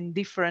in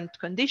different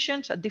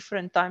conditions at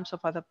different times of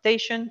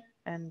adaptation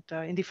and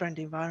in different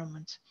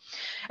environments.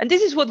 And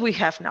this is what we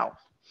have now.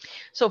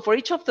 So for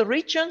each of the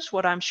regions,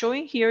 what I'm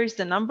showing here is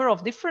the number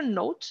of different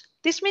nodes.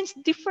 This means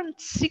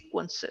different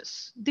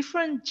sequences,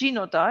 different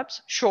genotypes,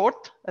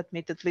 short,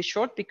 admittedly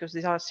short, because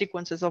these are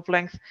sequences of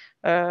length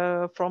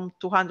from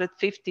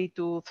 250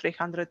 to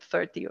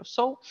 330 or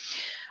so,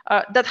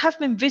 that have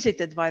been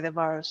visited by the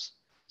virus.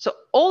 So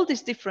all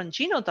these different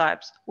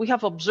genotypes we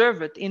have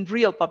observed in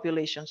real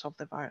populations of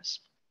the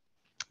virus.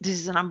 This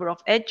is the number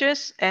of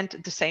edges and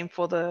the same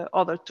for the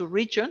other 2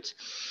 regions.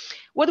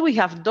 What we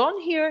have done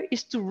here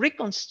is to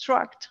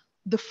reconstruct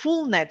the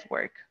full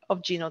network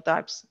of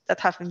genotypes that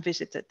have been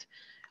visited.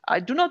 I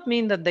do not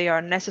mean that they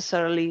are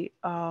necessarily,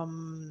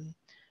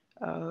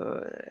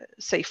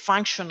 say,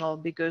 functional,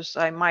 because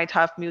I might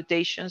have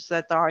mutations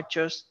that are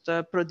just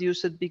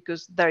produced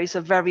because there is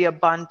a very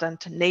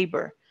abundant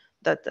neighbor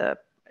that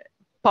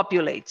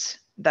populates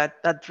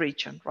that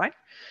region, right?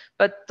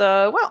 But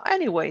well,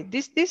 anyway,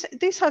 this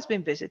has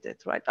been visited,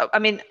 right? I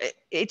mean,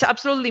 it's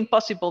absolutely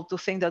impossible to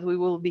think that we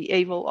will be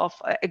able of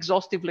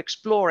exhaustively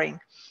exploring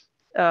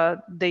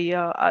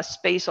the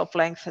space of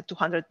length at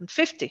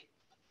 250.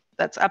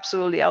 That's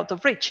absolutely out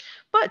of reach.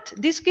 But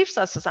this gives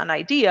us an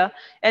idea,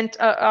 and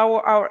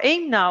our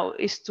aim now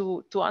is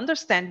to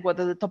understand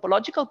whether the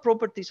topological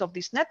properties of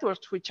these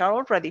networks, which are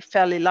already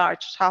fairly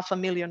large,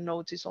 500,000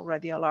 nodes is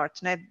already a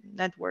large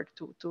network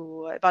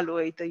to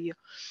evaluate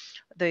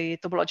the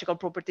topological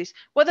properties,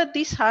 whether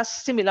this has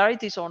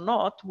similarities or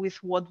not with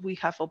what we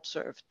have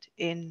observed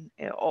in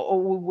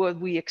or what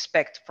we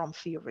expect from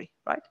theory,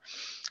 right?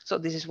 So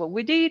this is what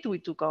we did. We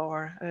took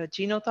our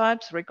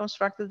genotypes,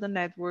 reconstructed the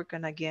network,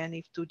 and again,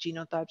 if 2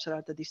 genotypes are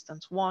at a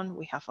distance 1,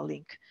 we have a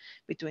link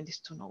between these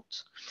 2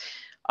 nodes.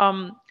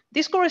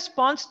 This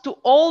corresponds to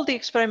all the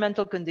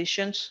experimental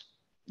conditions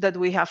that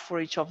we have for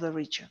each of the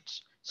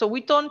regions. So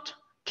we don't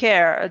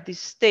care at this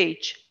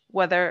stage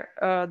whether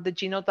the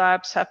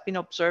genotypes have been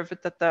observed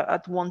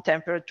at one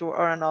temperature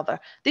or another.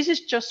 This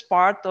is just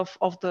part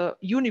of the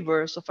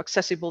universe of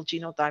accessible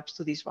genotypes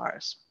to this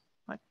virus.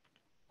 Right?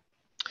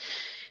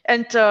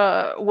 And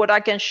what I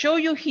can show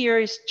you here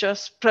is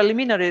just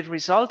preliminary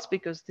results,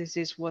 because this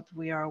is what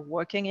we are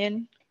working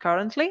in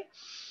currently.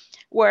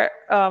 Where,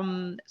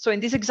 so in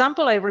this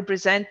example, I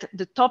represent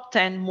the top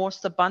 10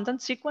 most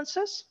abundant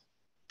sequences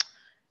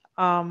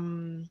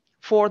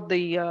for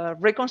the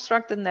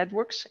reconstructed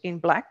networks in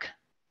black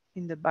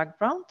in the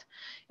background,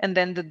 and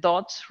then the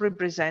dots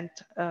represent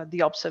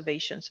the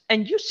observations.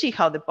 And you see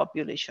how the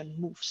population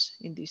moves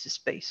in this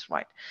space,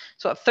 right?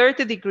 So at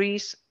 30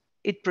 degrees,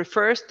 it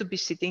prefers to be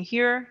sitting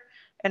here,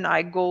 and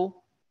I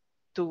go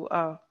to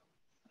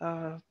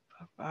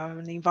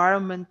an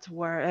environment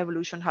where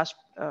evolution has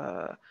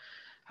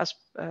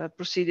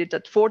proceeded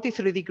at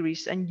 43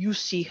 degrees, and you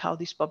see how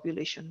this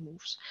population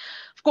moves.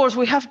 Of course,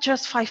 we have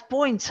just 5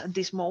 points at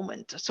this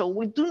moment, so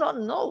we do not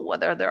know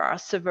whether there are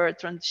severe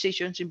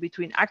transitions in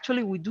between.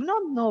 Actually, we do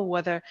not know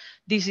whether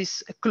this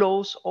is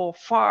close or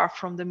far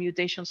from the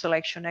mutation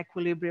selection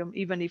equilibrium,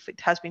 even if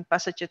it has been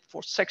passaged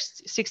for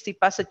 60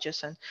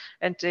 passages.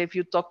 And if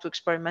you talk to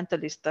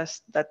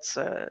experimentalists, that's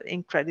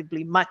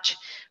incredibly much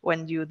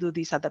when you do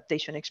these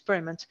adaptation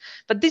experiments.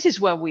 But this is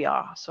where we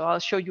are. So I'll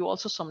show you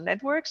also some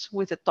networks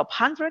with the top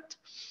 100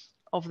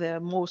 of the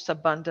most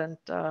abundant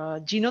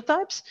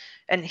genotypes.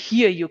 And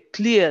here you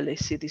clearly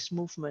see this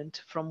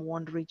movement from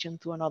one region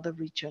to another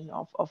region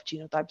of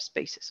genotype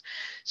spaces.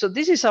 So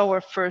this is our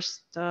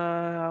first,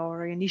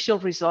 our initial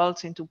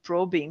results into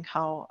probing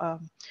how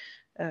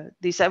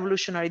these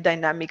evolutionary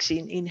dynamics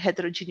in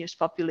heterogeneous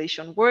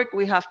population work.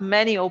 We have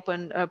many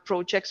open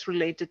projects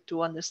related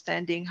to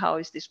understanding how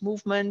is this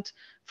movement,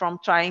 from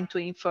trying to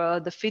infer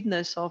the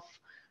fitness of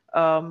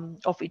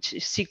each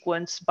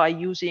sequence by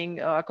using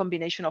a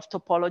combination of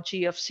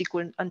topology of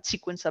sequence and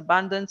sequence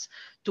abundance,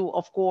 to,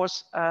 of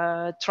course,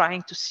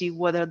 trying to see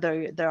whether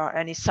there are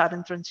any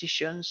sudden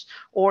transitions,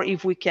 or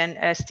if we can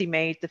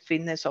estimate the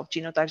fitness of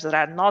genotypes that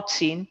are not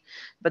seen,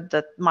 but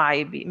that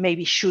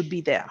maybe should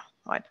be there,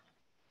 right?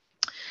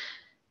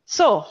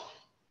 So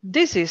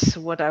this is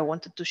what I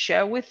wanted to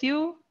share with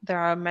you. There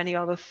are many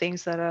other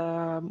things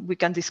that we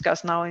can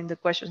discuss now in the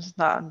questions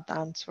and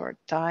answer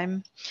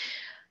time.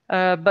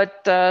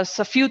 But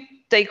a few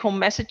take-home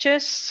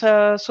messages.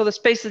 So the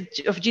space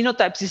of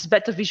genotypes is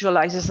better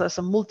visualized as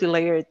a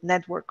multi-layered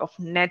network of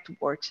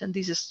networks, and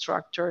this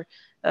structure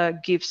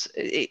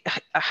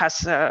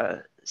has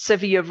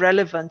severe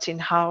relevance in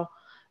how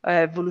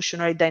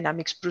evolutionary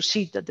dynamics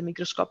proceed at the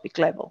microscopic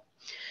level.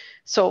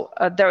 So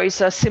there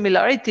is a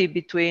similarity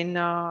between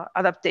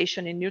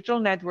adaptation in neutral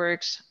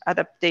networks,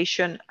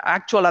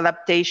 actual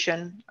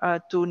adaptation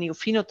to new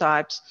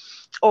phenotypes,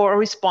 or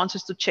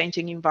responses to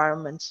changing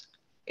environments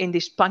in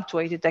this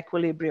punctuated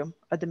equilibrium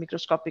at the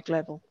microscopic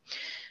level.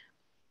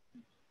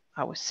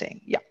 I was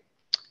saying, yeah.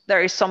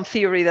 There is some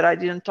theory that I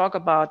didn't talk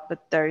about,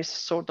 but there is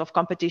sort of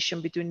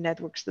competition between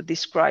networks that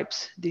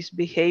describes this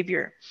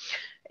behavior.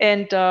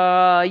 And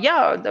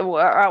yeah,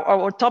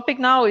 our topic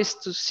now is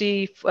to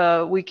see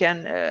if we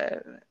can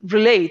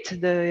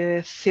relate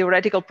the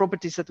theoretical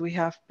properties that we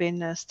have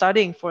been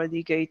studying for a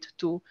decade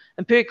to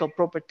empirical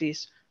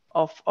properties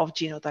of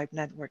genotype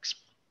networks.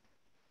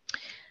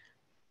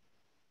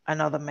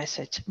 Another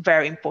message,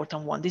 very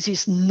important one. This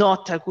is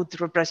not a good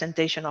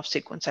representation of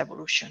sequence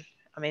evolution.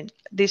 I mean,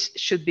 this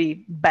should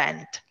be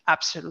banned,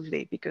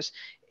 absolutely, because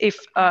if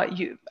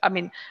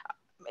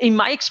in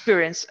my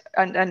experience,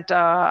 and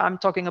I'm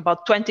talking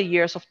about 20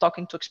 years of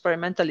talking to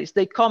experimentalists,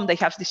 they come, they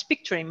have this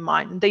picture in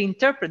mind, and they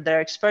interpret their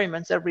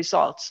experiments, their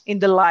results in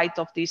the light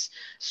of these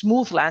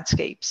smooth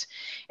landscapes.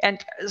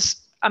 And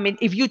I mean,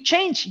 if you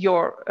change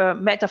your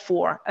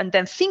metaphor and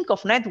then think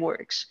of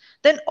networks,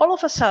 then all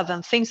of a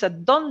sudden things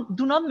that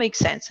do not make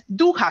sense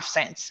do have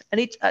sense,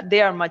 and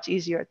they are much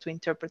easier to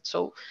interpret.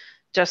 So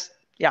just,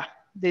 yeah,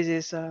 this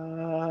is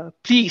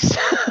please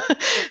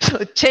so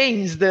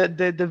change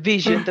the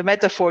vision, the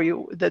metaphor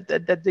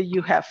that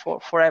you have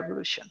for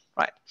evolution,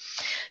 right?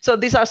 So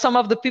these are some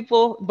of the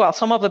people, well,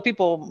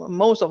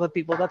 most of the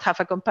people that have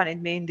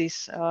accompanied me in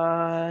this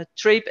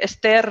trip.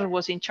 Esther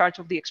was in charge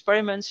of the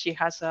experiments. She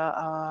has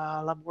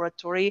a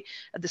laboratory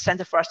at the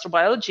Center for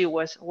Astrobiology,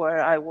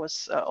 where I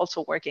was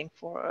also working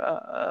for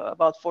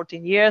about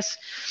 14 years.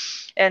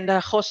 And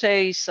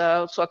Jose is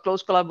also a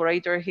close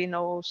collaborator. He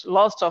knows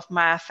lots of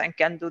math and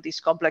can do these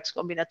complex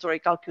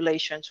combinatory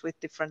calculations with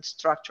different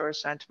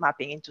structures and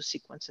mapping into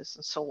sequences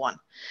and so on.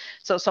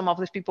 So some of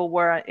these people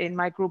were in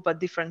my group at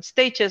different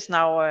stages,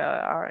 now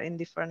are in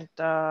different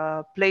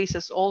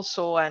places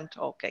also. And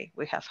okay,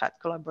 we have had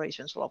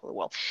collaborations all over the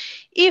world.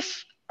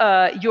 If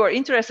you are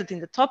interested in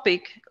the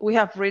topic, we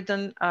have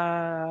written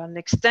an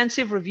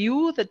extensive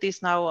review that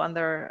is now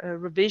under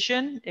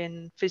revision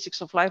in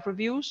Physics of Life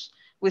Reviews,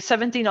 with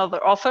 17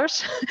 other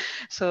authors.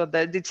 So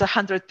that it's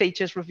 100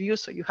 pages review.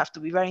 So you have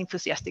to be very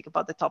enthusiastic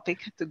about the topic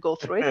to go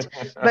through it.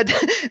 But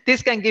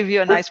this can give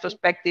you a nice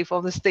perspective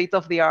of the state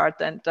of the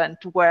art and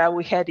where are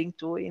we heading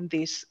to in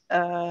these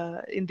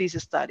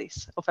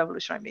studies of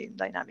evolutionary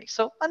dynamics.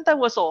 So, and that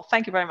was all.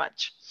 Thank you very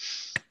much.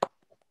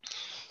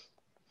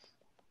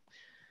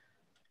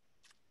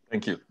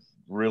 Thank you.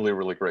 Really,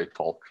 really great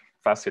talk.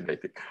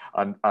 Fascinating.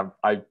 And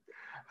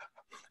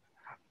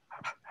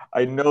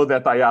I know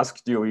that I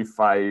asked you if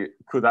I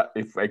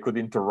could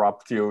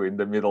interrupt you in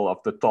the middle of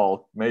the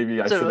talk.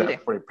 Maybe I should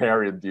have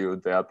prepared you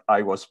that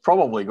I was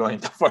probably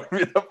going to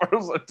be the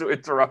person to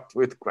interrupt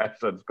with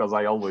questions, because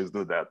I always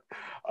do that.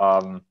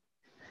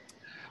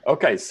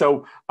 Okay,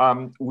 so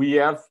we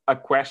have a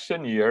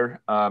question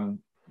here.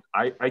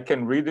 I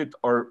can read it,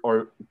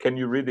 or can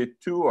you read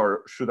it too,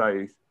 or should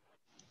I?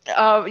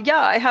 Yeah,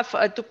 I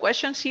have two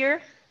questions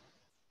here.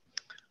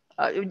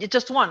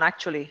 Just one,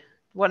 actually.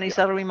 One is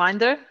a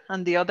reminder,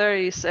 and the other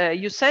is,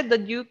 you said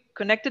that you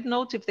connected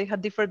nodes if they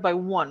had differed by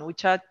one,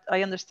 which I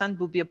understand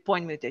would be a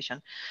point mutation.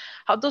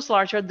 How does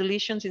larger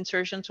deletions,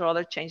 insertions, or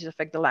other changes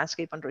affect the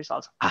landscape and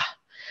results?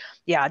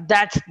 Yeah,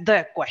 that's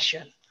the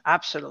question.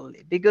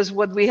 Absolutely. Because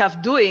what we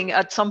have doing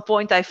at some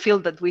point, I feel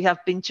that we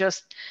have been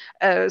just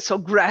so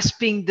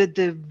grasping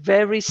the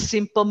very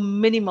simple,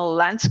 minimal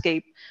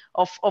landscape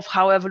of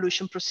how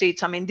evolution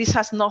proceeds. I mean, this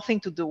has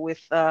nothing to do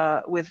with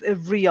a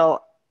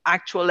real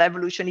actual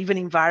evolution, even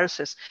in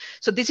viruses.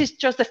 So this is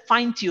just the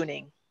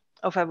fine-tuning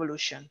of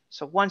evolution.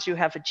 So once you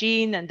have a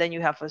gene and then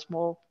you have a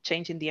small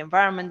change in the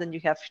environment, then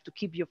you have to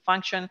keep your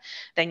function,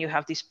 then you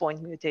have these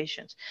point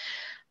mutations.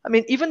 I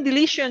mean, even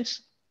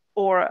deletions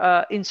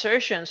or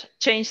insertions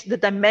change the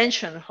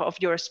dimension of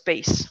your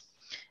space.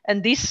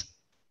 And this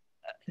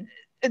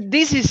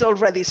is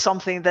already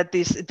something that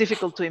is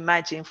difficult to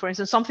imagine. For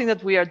instance, something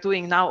that we are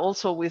doing now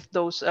also with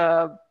those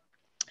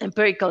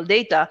empirical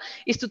data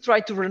is to try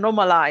to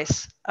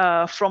renormalize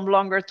from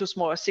longer to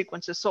smaller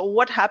sequences. So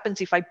what happens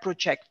if I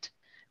project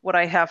what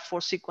I have for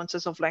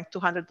sequences of length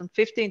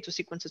 250 into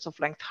sequences of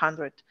length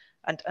 100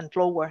 and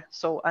lower?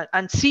 So,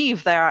 and see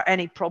if there are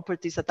any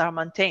properties that are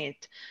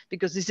maintained,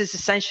 because this is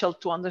essential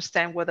to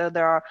understand whether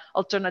there are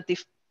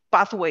alternative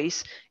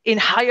pathways in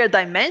higher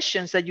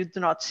dimensions that you do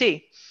not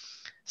see.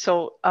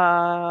 So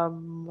yeah,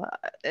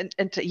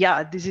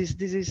 this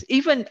is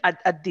even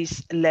at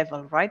this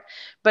level, right?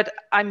 But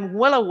I'm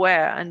well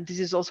aware, and this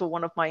is also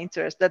one of my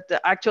interests, that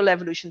the actual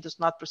evolution does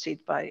not proceed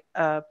by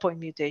point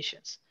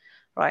mutations,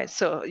 right?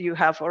 So you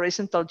have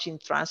horizontal gene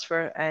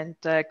transfer and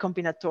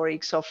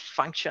combinatorics of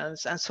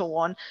functions and so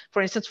on.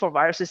 For instance, for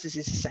viruses, this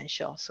is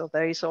essential. So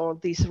there is all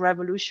this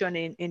revolution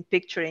in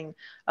picturing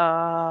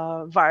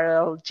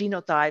viral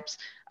genotypes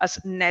as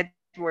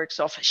networks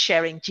of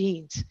sharing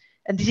genes.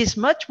 And this is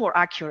much more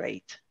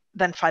accurate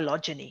than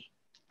phylogeny.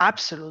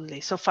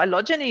 Absolutely. So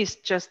phylogeny is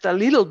just a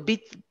little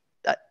bit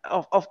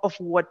of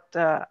what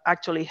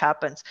actually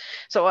happens.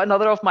 So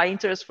another of my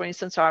interests, for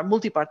instance, are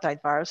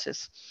multipartite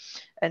viruses.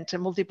 And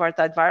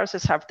multipartite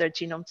viruses have their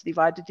genomes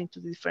divided into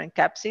different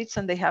capsids,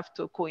 and they have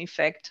to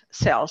co-infect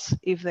cells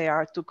if they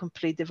are to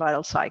complete the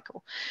viral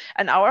cycle.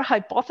 And our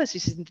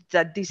hypothesis is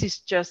that this is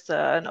just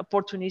an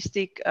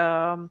opportunistic,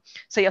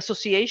 say,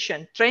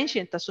 association,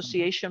 transient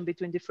association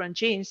between different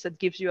genes that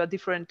gives you a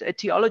different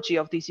etiology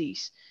of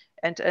disease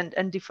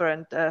and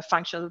different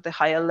functions at the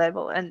higher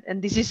level. And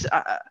this is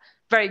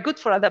very good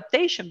for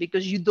adaptation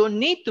because you don't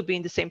need to be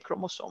in the same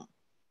chromosome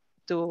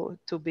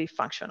to be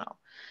functional.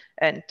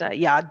 And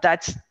yeah,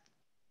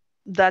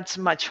 that's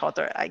much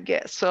hotter, I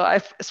guess. So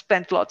I've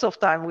spent lots of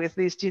time with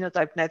these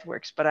genotype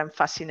networks, but I'm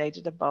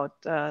fascinated about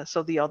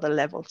so the other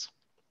levels.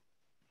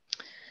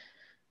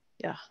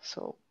 Yeah,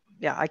 so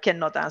yeah, I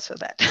cannot answer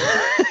that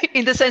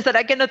in the sense that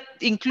I cannot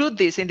include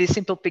this in this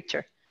simple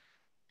picture.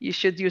 You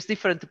should use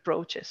different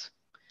approaches.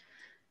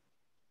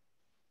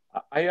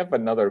 I have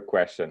another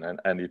question,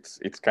 and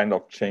it's kind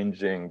of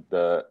changing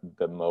the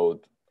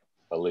mode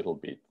a little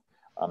bit.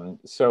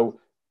 So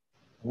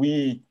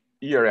we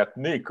here at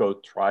NICO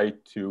try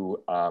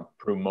to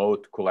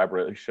promote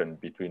collaboration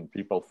between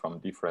people from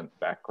different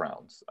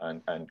backgrounds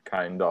and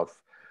kind of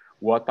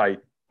what I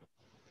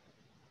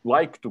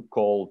like to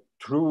call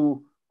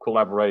true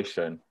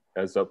collaboration,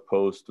 as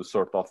opposed to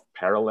sort of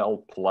parallel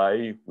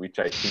play, which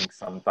I think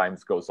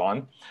sometimes goes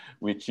on,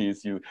 which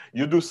is you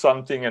do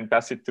something and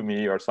pass it to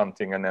me or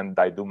something, and then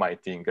I do my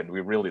thing, and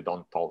we really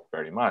don't talk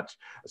very much.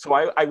 So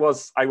I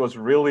was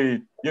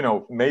really, you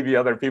know, maybe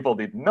other people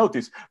didn't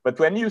notice, but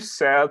when you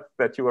said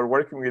that you were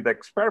working with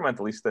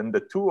experimentalists and the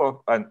two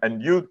of,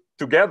 and you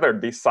together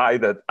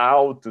decided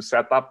how to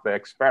set up the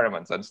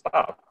experiments and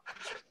stuff,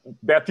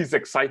 that is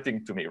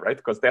exciting to me, right?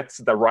 Because that's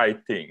the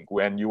right thing,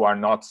 when you are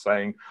not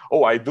saying,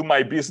 oh, I do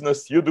my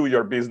business, you do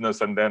your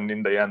business, and then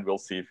in the end we'll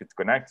see if it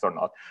connects or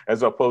not,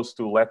 as opposed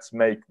to let's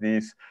make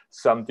this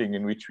something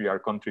in which we are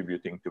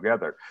contributing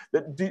together.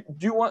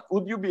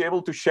 Would you be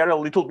able to share a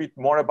little bit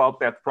more about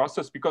that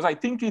process? Because I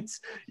think it's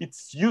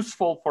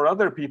useful for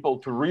other people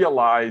to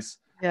realize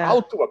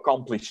how to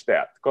accomplish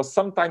that, because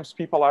sometimes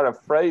people are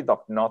afraid of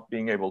not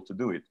being able to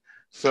do it.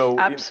 So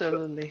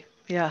absolutely.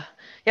 Yeah,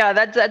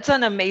 that's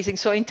an amazing.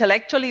 So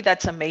intellectually,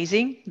 that's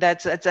amazing.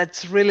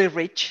 That's really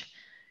rich,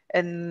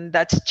 and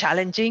that's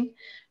challenging,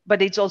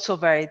 but it's also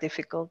very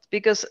difficult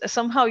because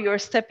somehow you're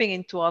stepping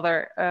into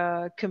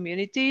other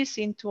communities,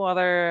 into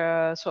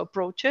other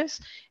approaches.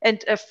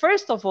 And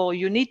first of all,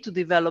 you need to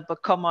develop a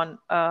common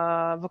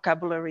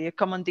vocabulary, a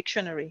common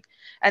dictionary,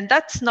 and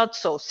that's not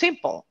so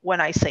simple.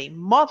 When I say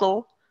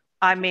model,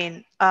 I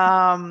mean,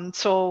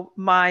 so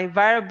my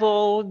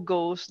variable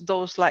goes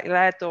like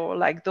that or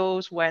like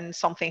those when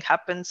something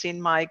happens in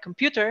my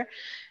computer.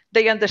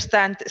 They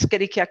understand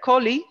Escherichia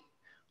coli,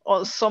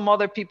 or some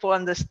other people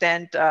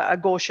understand a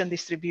Gaussian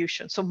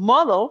distribution. So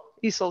model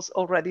is also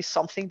already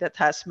something that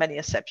has many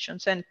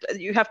exceptions, and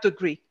you have to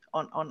agree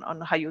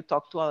on how you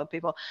talk to other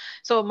people.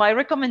 So my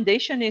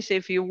recommendation is,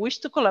 if you wish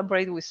to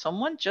collaborate with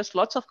someone, just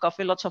lots of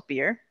coffee, lots of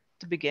beer,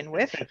 to begin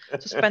with,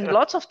 to spend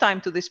lots of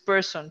time to this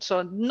person.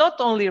 So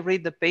not only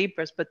read the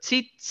papers, but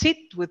sit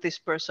with this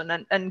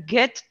person and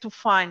get to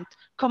find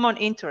common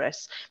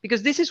interests,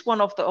 because this is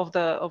one of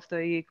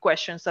the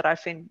questions that I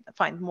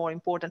find more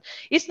important.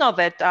 It's not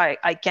that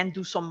I can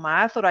do some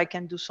math or I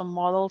can do some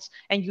models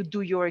and you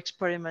do your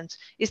experiments.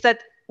 It's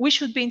that we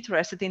should be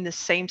interested in the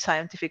same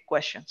scientific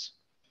questions.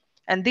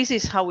 And this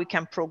is how we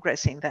can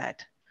progress in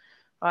that.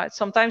 Right?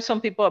 Sometimes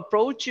some people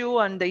approach you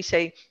and they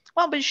say,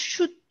 well, but you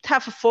should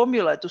have a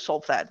formula to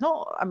solve that.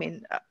 No, I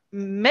mean,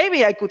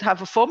 maybe I could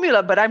have a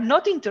formula, but I'm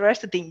not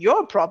interested in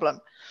your problem.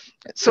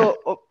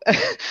 So,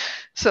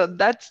 so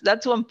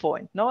that's one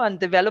point, no? And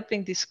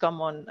developing this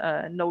common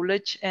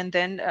knowledge, and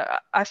then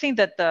I think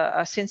that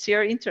a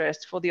sincere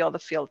interest for the other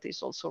field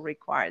is also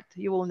required.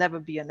 You will never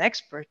be an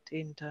expert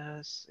in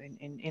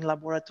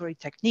laboratory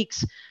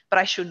techniques, but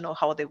I should know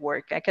how they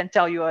work. I can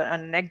tell you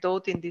an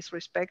anecdote in this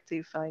respect,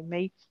 if I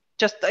may.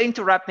 Just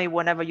interrupt me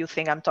whenever you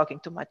think I'm talking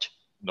too much.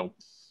 No.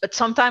 But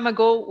some time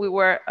ago, we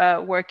were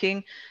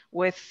working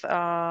with,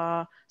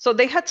 so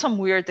they had some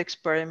weird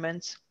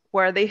experiments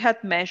where they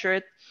had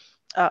measured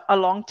a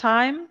long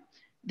time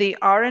the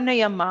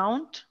RNA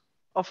amount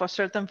of a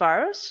certain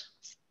virus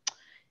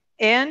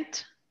and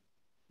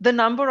the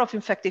number of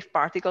infective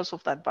particles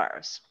of that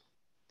virus.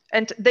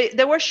 And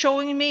they were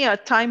showing me a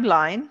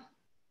timeline,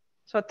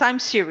 so a time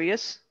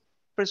series,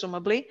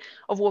 presumably,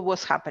 of what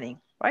was happening,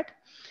 right?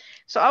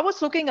 So I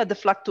was looking at the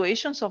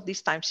fluctuations of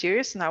this time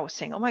series, and I was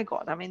saying, oh my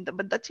God, I mean,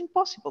 but that's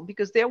impossible,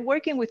 because they're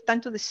working with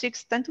 10 to the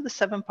 6, 10 to the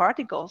 7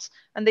 particles,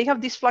 and they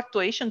have these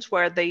fluctuations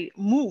where they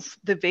move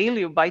the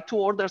value by 2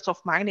 orders of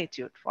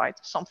magnitude, right?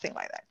 Something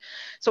like that.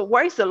 So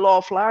where is the law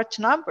of large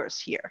numbers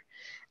here?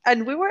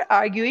 And we were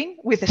arguing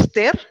with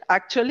Esther,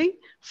 actually,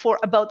 for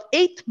about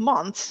 8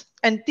 months,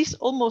 and this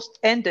almost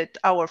ended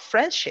our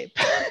friendship.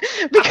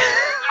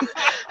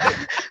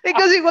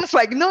 Because it was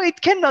like, no,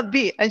 it cannot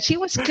be. And she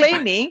was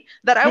claiming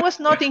that I was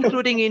not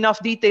including enough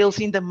details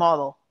in the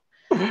model.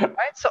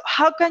 Right? So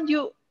how can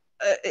you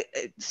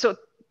so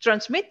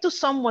transmit to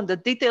someone the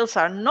details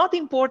are not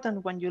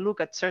important when you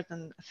look at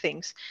certain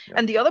things. Yeah.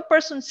 And the other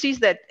person sees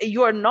that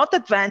you are not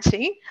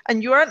advancing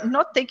and you are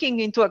not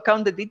taking into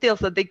account the details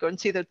that they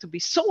consider to be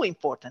so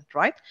important,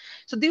 right?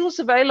 So this was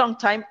a very long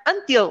time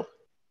until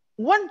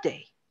one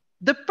day,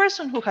 the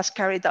person who has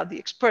carried out the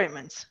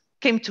experiments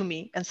came to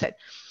me and said,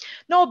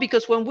 no,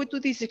 because when we do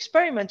these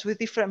experiments with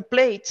different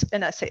plates,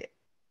 and I say,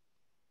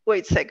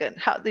 wait a second,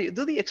 how do you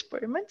do the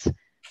experiments?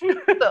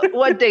 So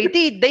what they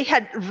did, they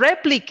had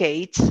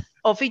replicates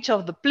of each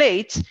of the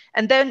plates,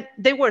 and then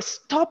they were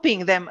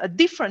stopping them at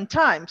different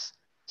times.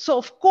 So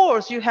of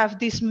course you have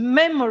this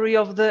memory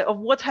of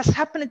what has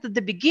happened at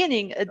the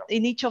beginning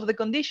in each of the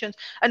conditions,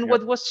 and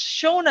what was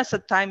shown as a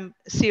time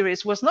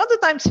series was not a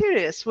time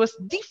series, was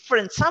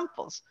different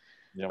samples,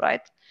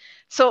 right?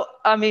 So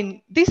I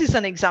mean, this is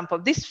an example.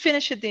 This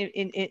finished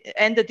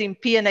ended in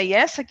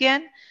PNAS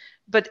again,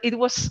 but it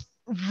was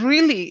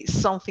really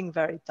something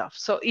very tough.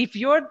 So if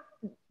you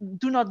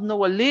do not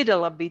know a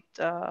little bit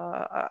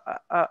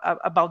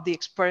about the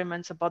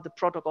experiments, about the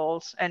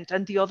protocols, and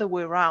the other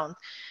way around,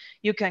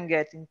 you can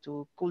get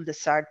into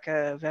cul-de-sac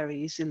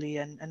very easily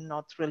and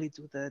not really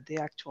do the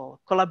actual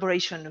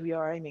collaboration we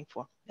are aiming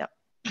for. Yeah.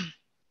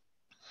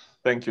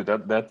 Thank you.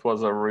 That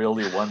was a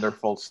really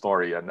wonderful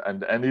story, and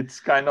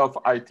it's kind of,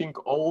 I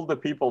think all the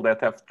people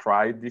that have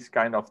tried these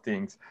kind of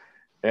things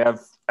have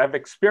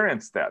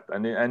experienced that,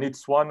 and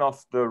it's one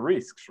of the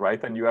risks,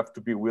 right? And you have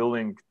to be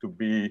willing to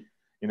be,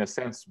 in a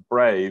sense,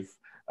 brave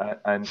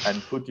and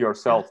put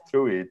yourself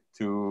through it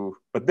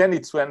but then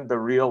it's when the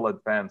real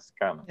advance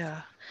comes.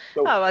 Yeah.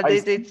 So I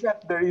think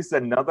that there is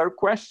another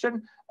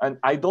question, and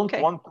I don't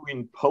want to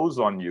impose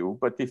on you,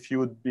 but if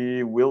you'd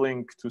be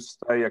willing to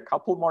stay a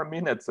couple more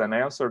minutes and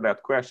answer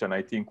that question,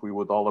 I think we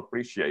would all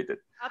appreciate it.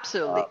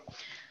 Absolutely.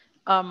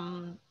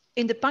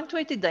 In the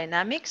punctuated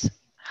dynamics,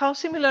 how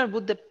similar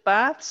would the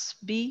paths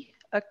be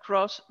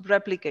across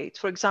replicates?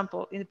 For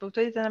example, in the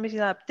punctuated dynamics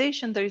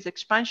adaptation, there is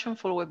expansion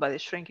followed by the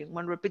shrinking.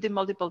 When repeated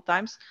multiple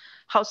times,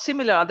 how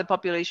similar are the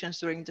populations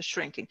during the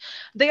shrinking?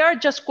 They are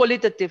just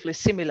qualitatively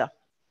similar.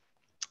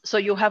 So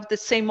you have the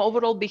same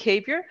overall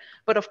behavior,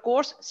 but of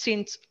course,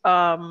 since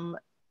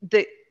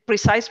the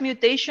precise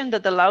mutation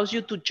that allows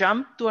you to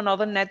jump to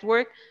another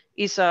network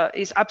is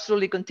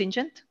absolutely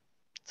contingent,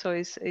 so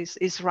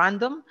it's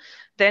random,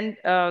 then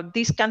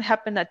this can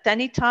happen at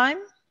any time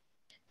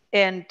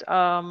and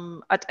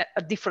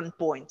at different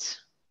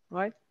points,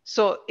 right?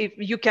 So if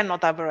you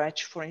cannot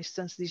average, for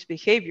instance, this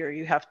behavior,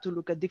 you have to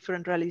look at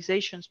different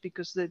realizations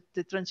because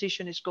the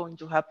transition is going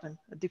to happen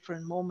at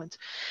different moments.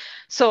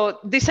 So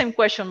the same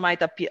question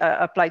might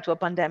apply to a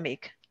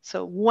pandemic.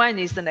 So when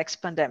is the next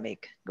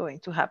pandemic going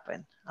to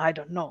happen? I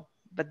don't know,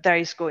 but there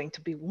is going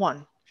to be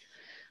one,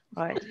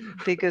 right?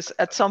 Because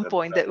at some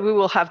point that we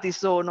will have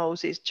this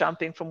zoonosis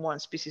jumping from one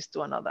species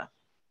to another.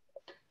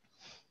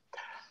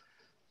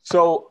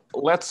 So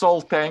let's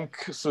all thank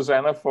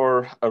Susanna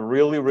for a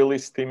really, really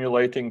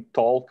stimulating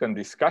talk and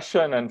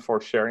discussion and for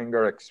sharing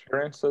her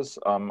experiences.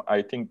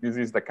 I think this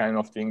is the kind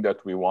of thing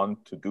that we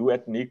want to do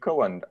at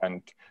NICO,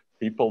 and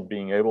people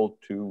being able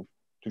to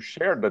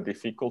share the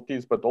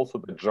difficulties, but also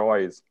the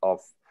joys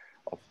of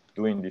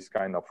doing this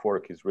kind of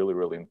work is really,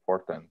 really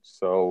important.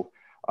 So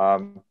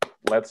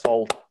let's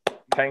all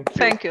thank you.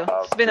 Thank you.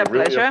 It's been a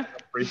pleasure.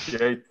 Really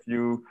appreciate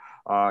you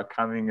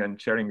coming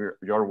and sharing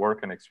your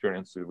work and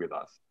experiences with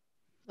us.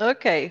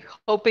 Okay,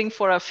 hoping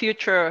for a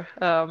future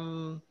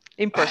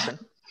in person.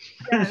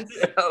 Yes.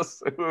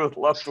 Yes, we would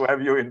love to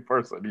have you in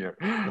person here.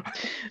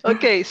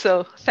 Okay,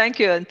 so thank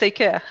you and take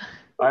care.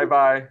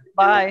 Bye-bye.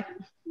 Bye.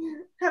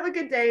 Have a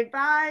good day.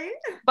 Bye.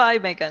 Bye,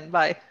 Megan.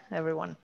 Bye, everyone.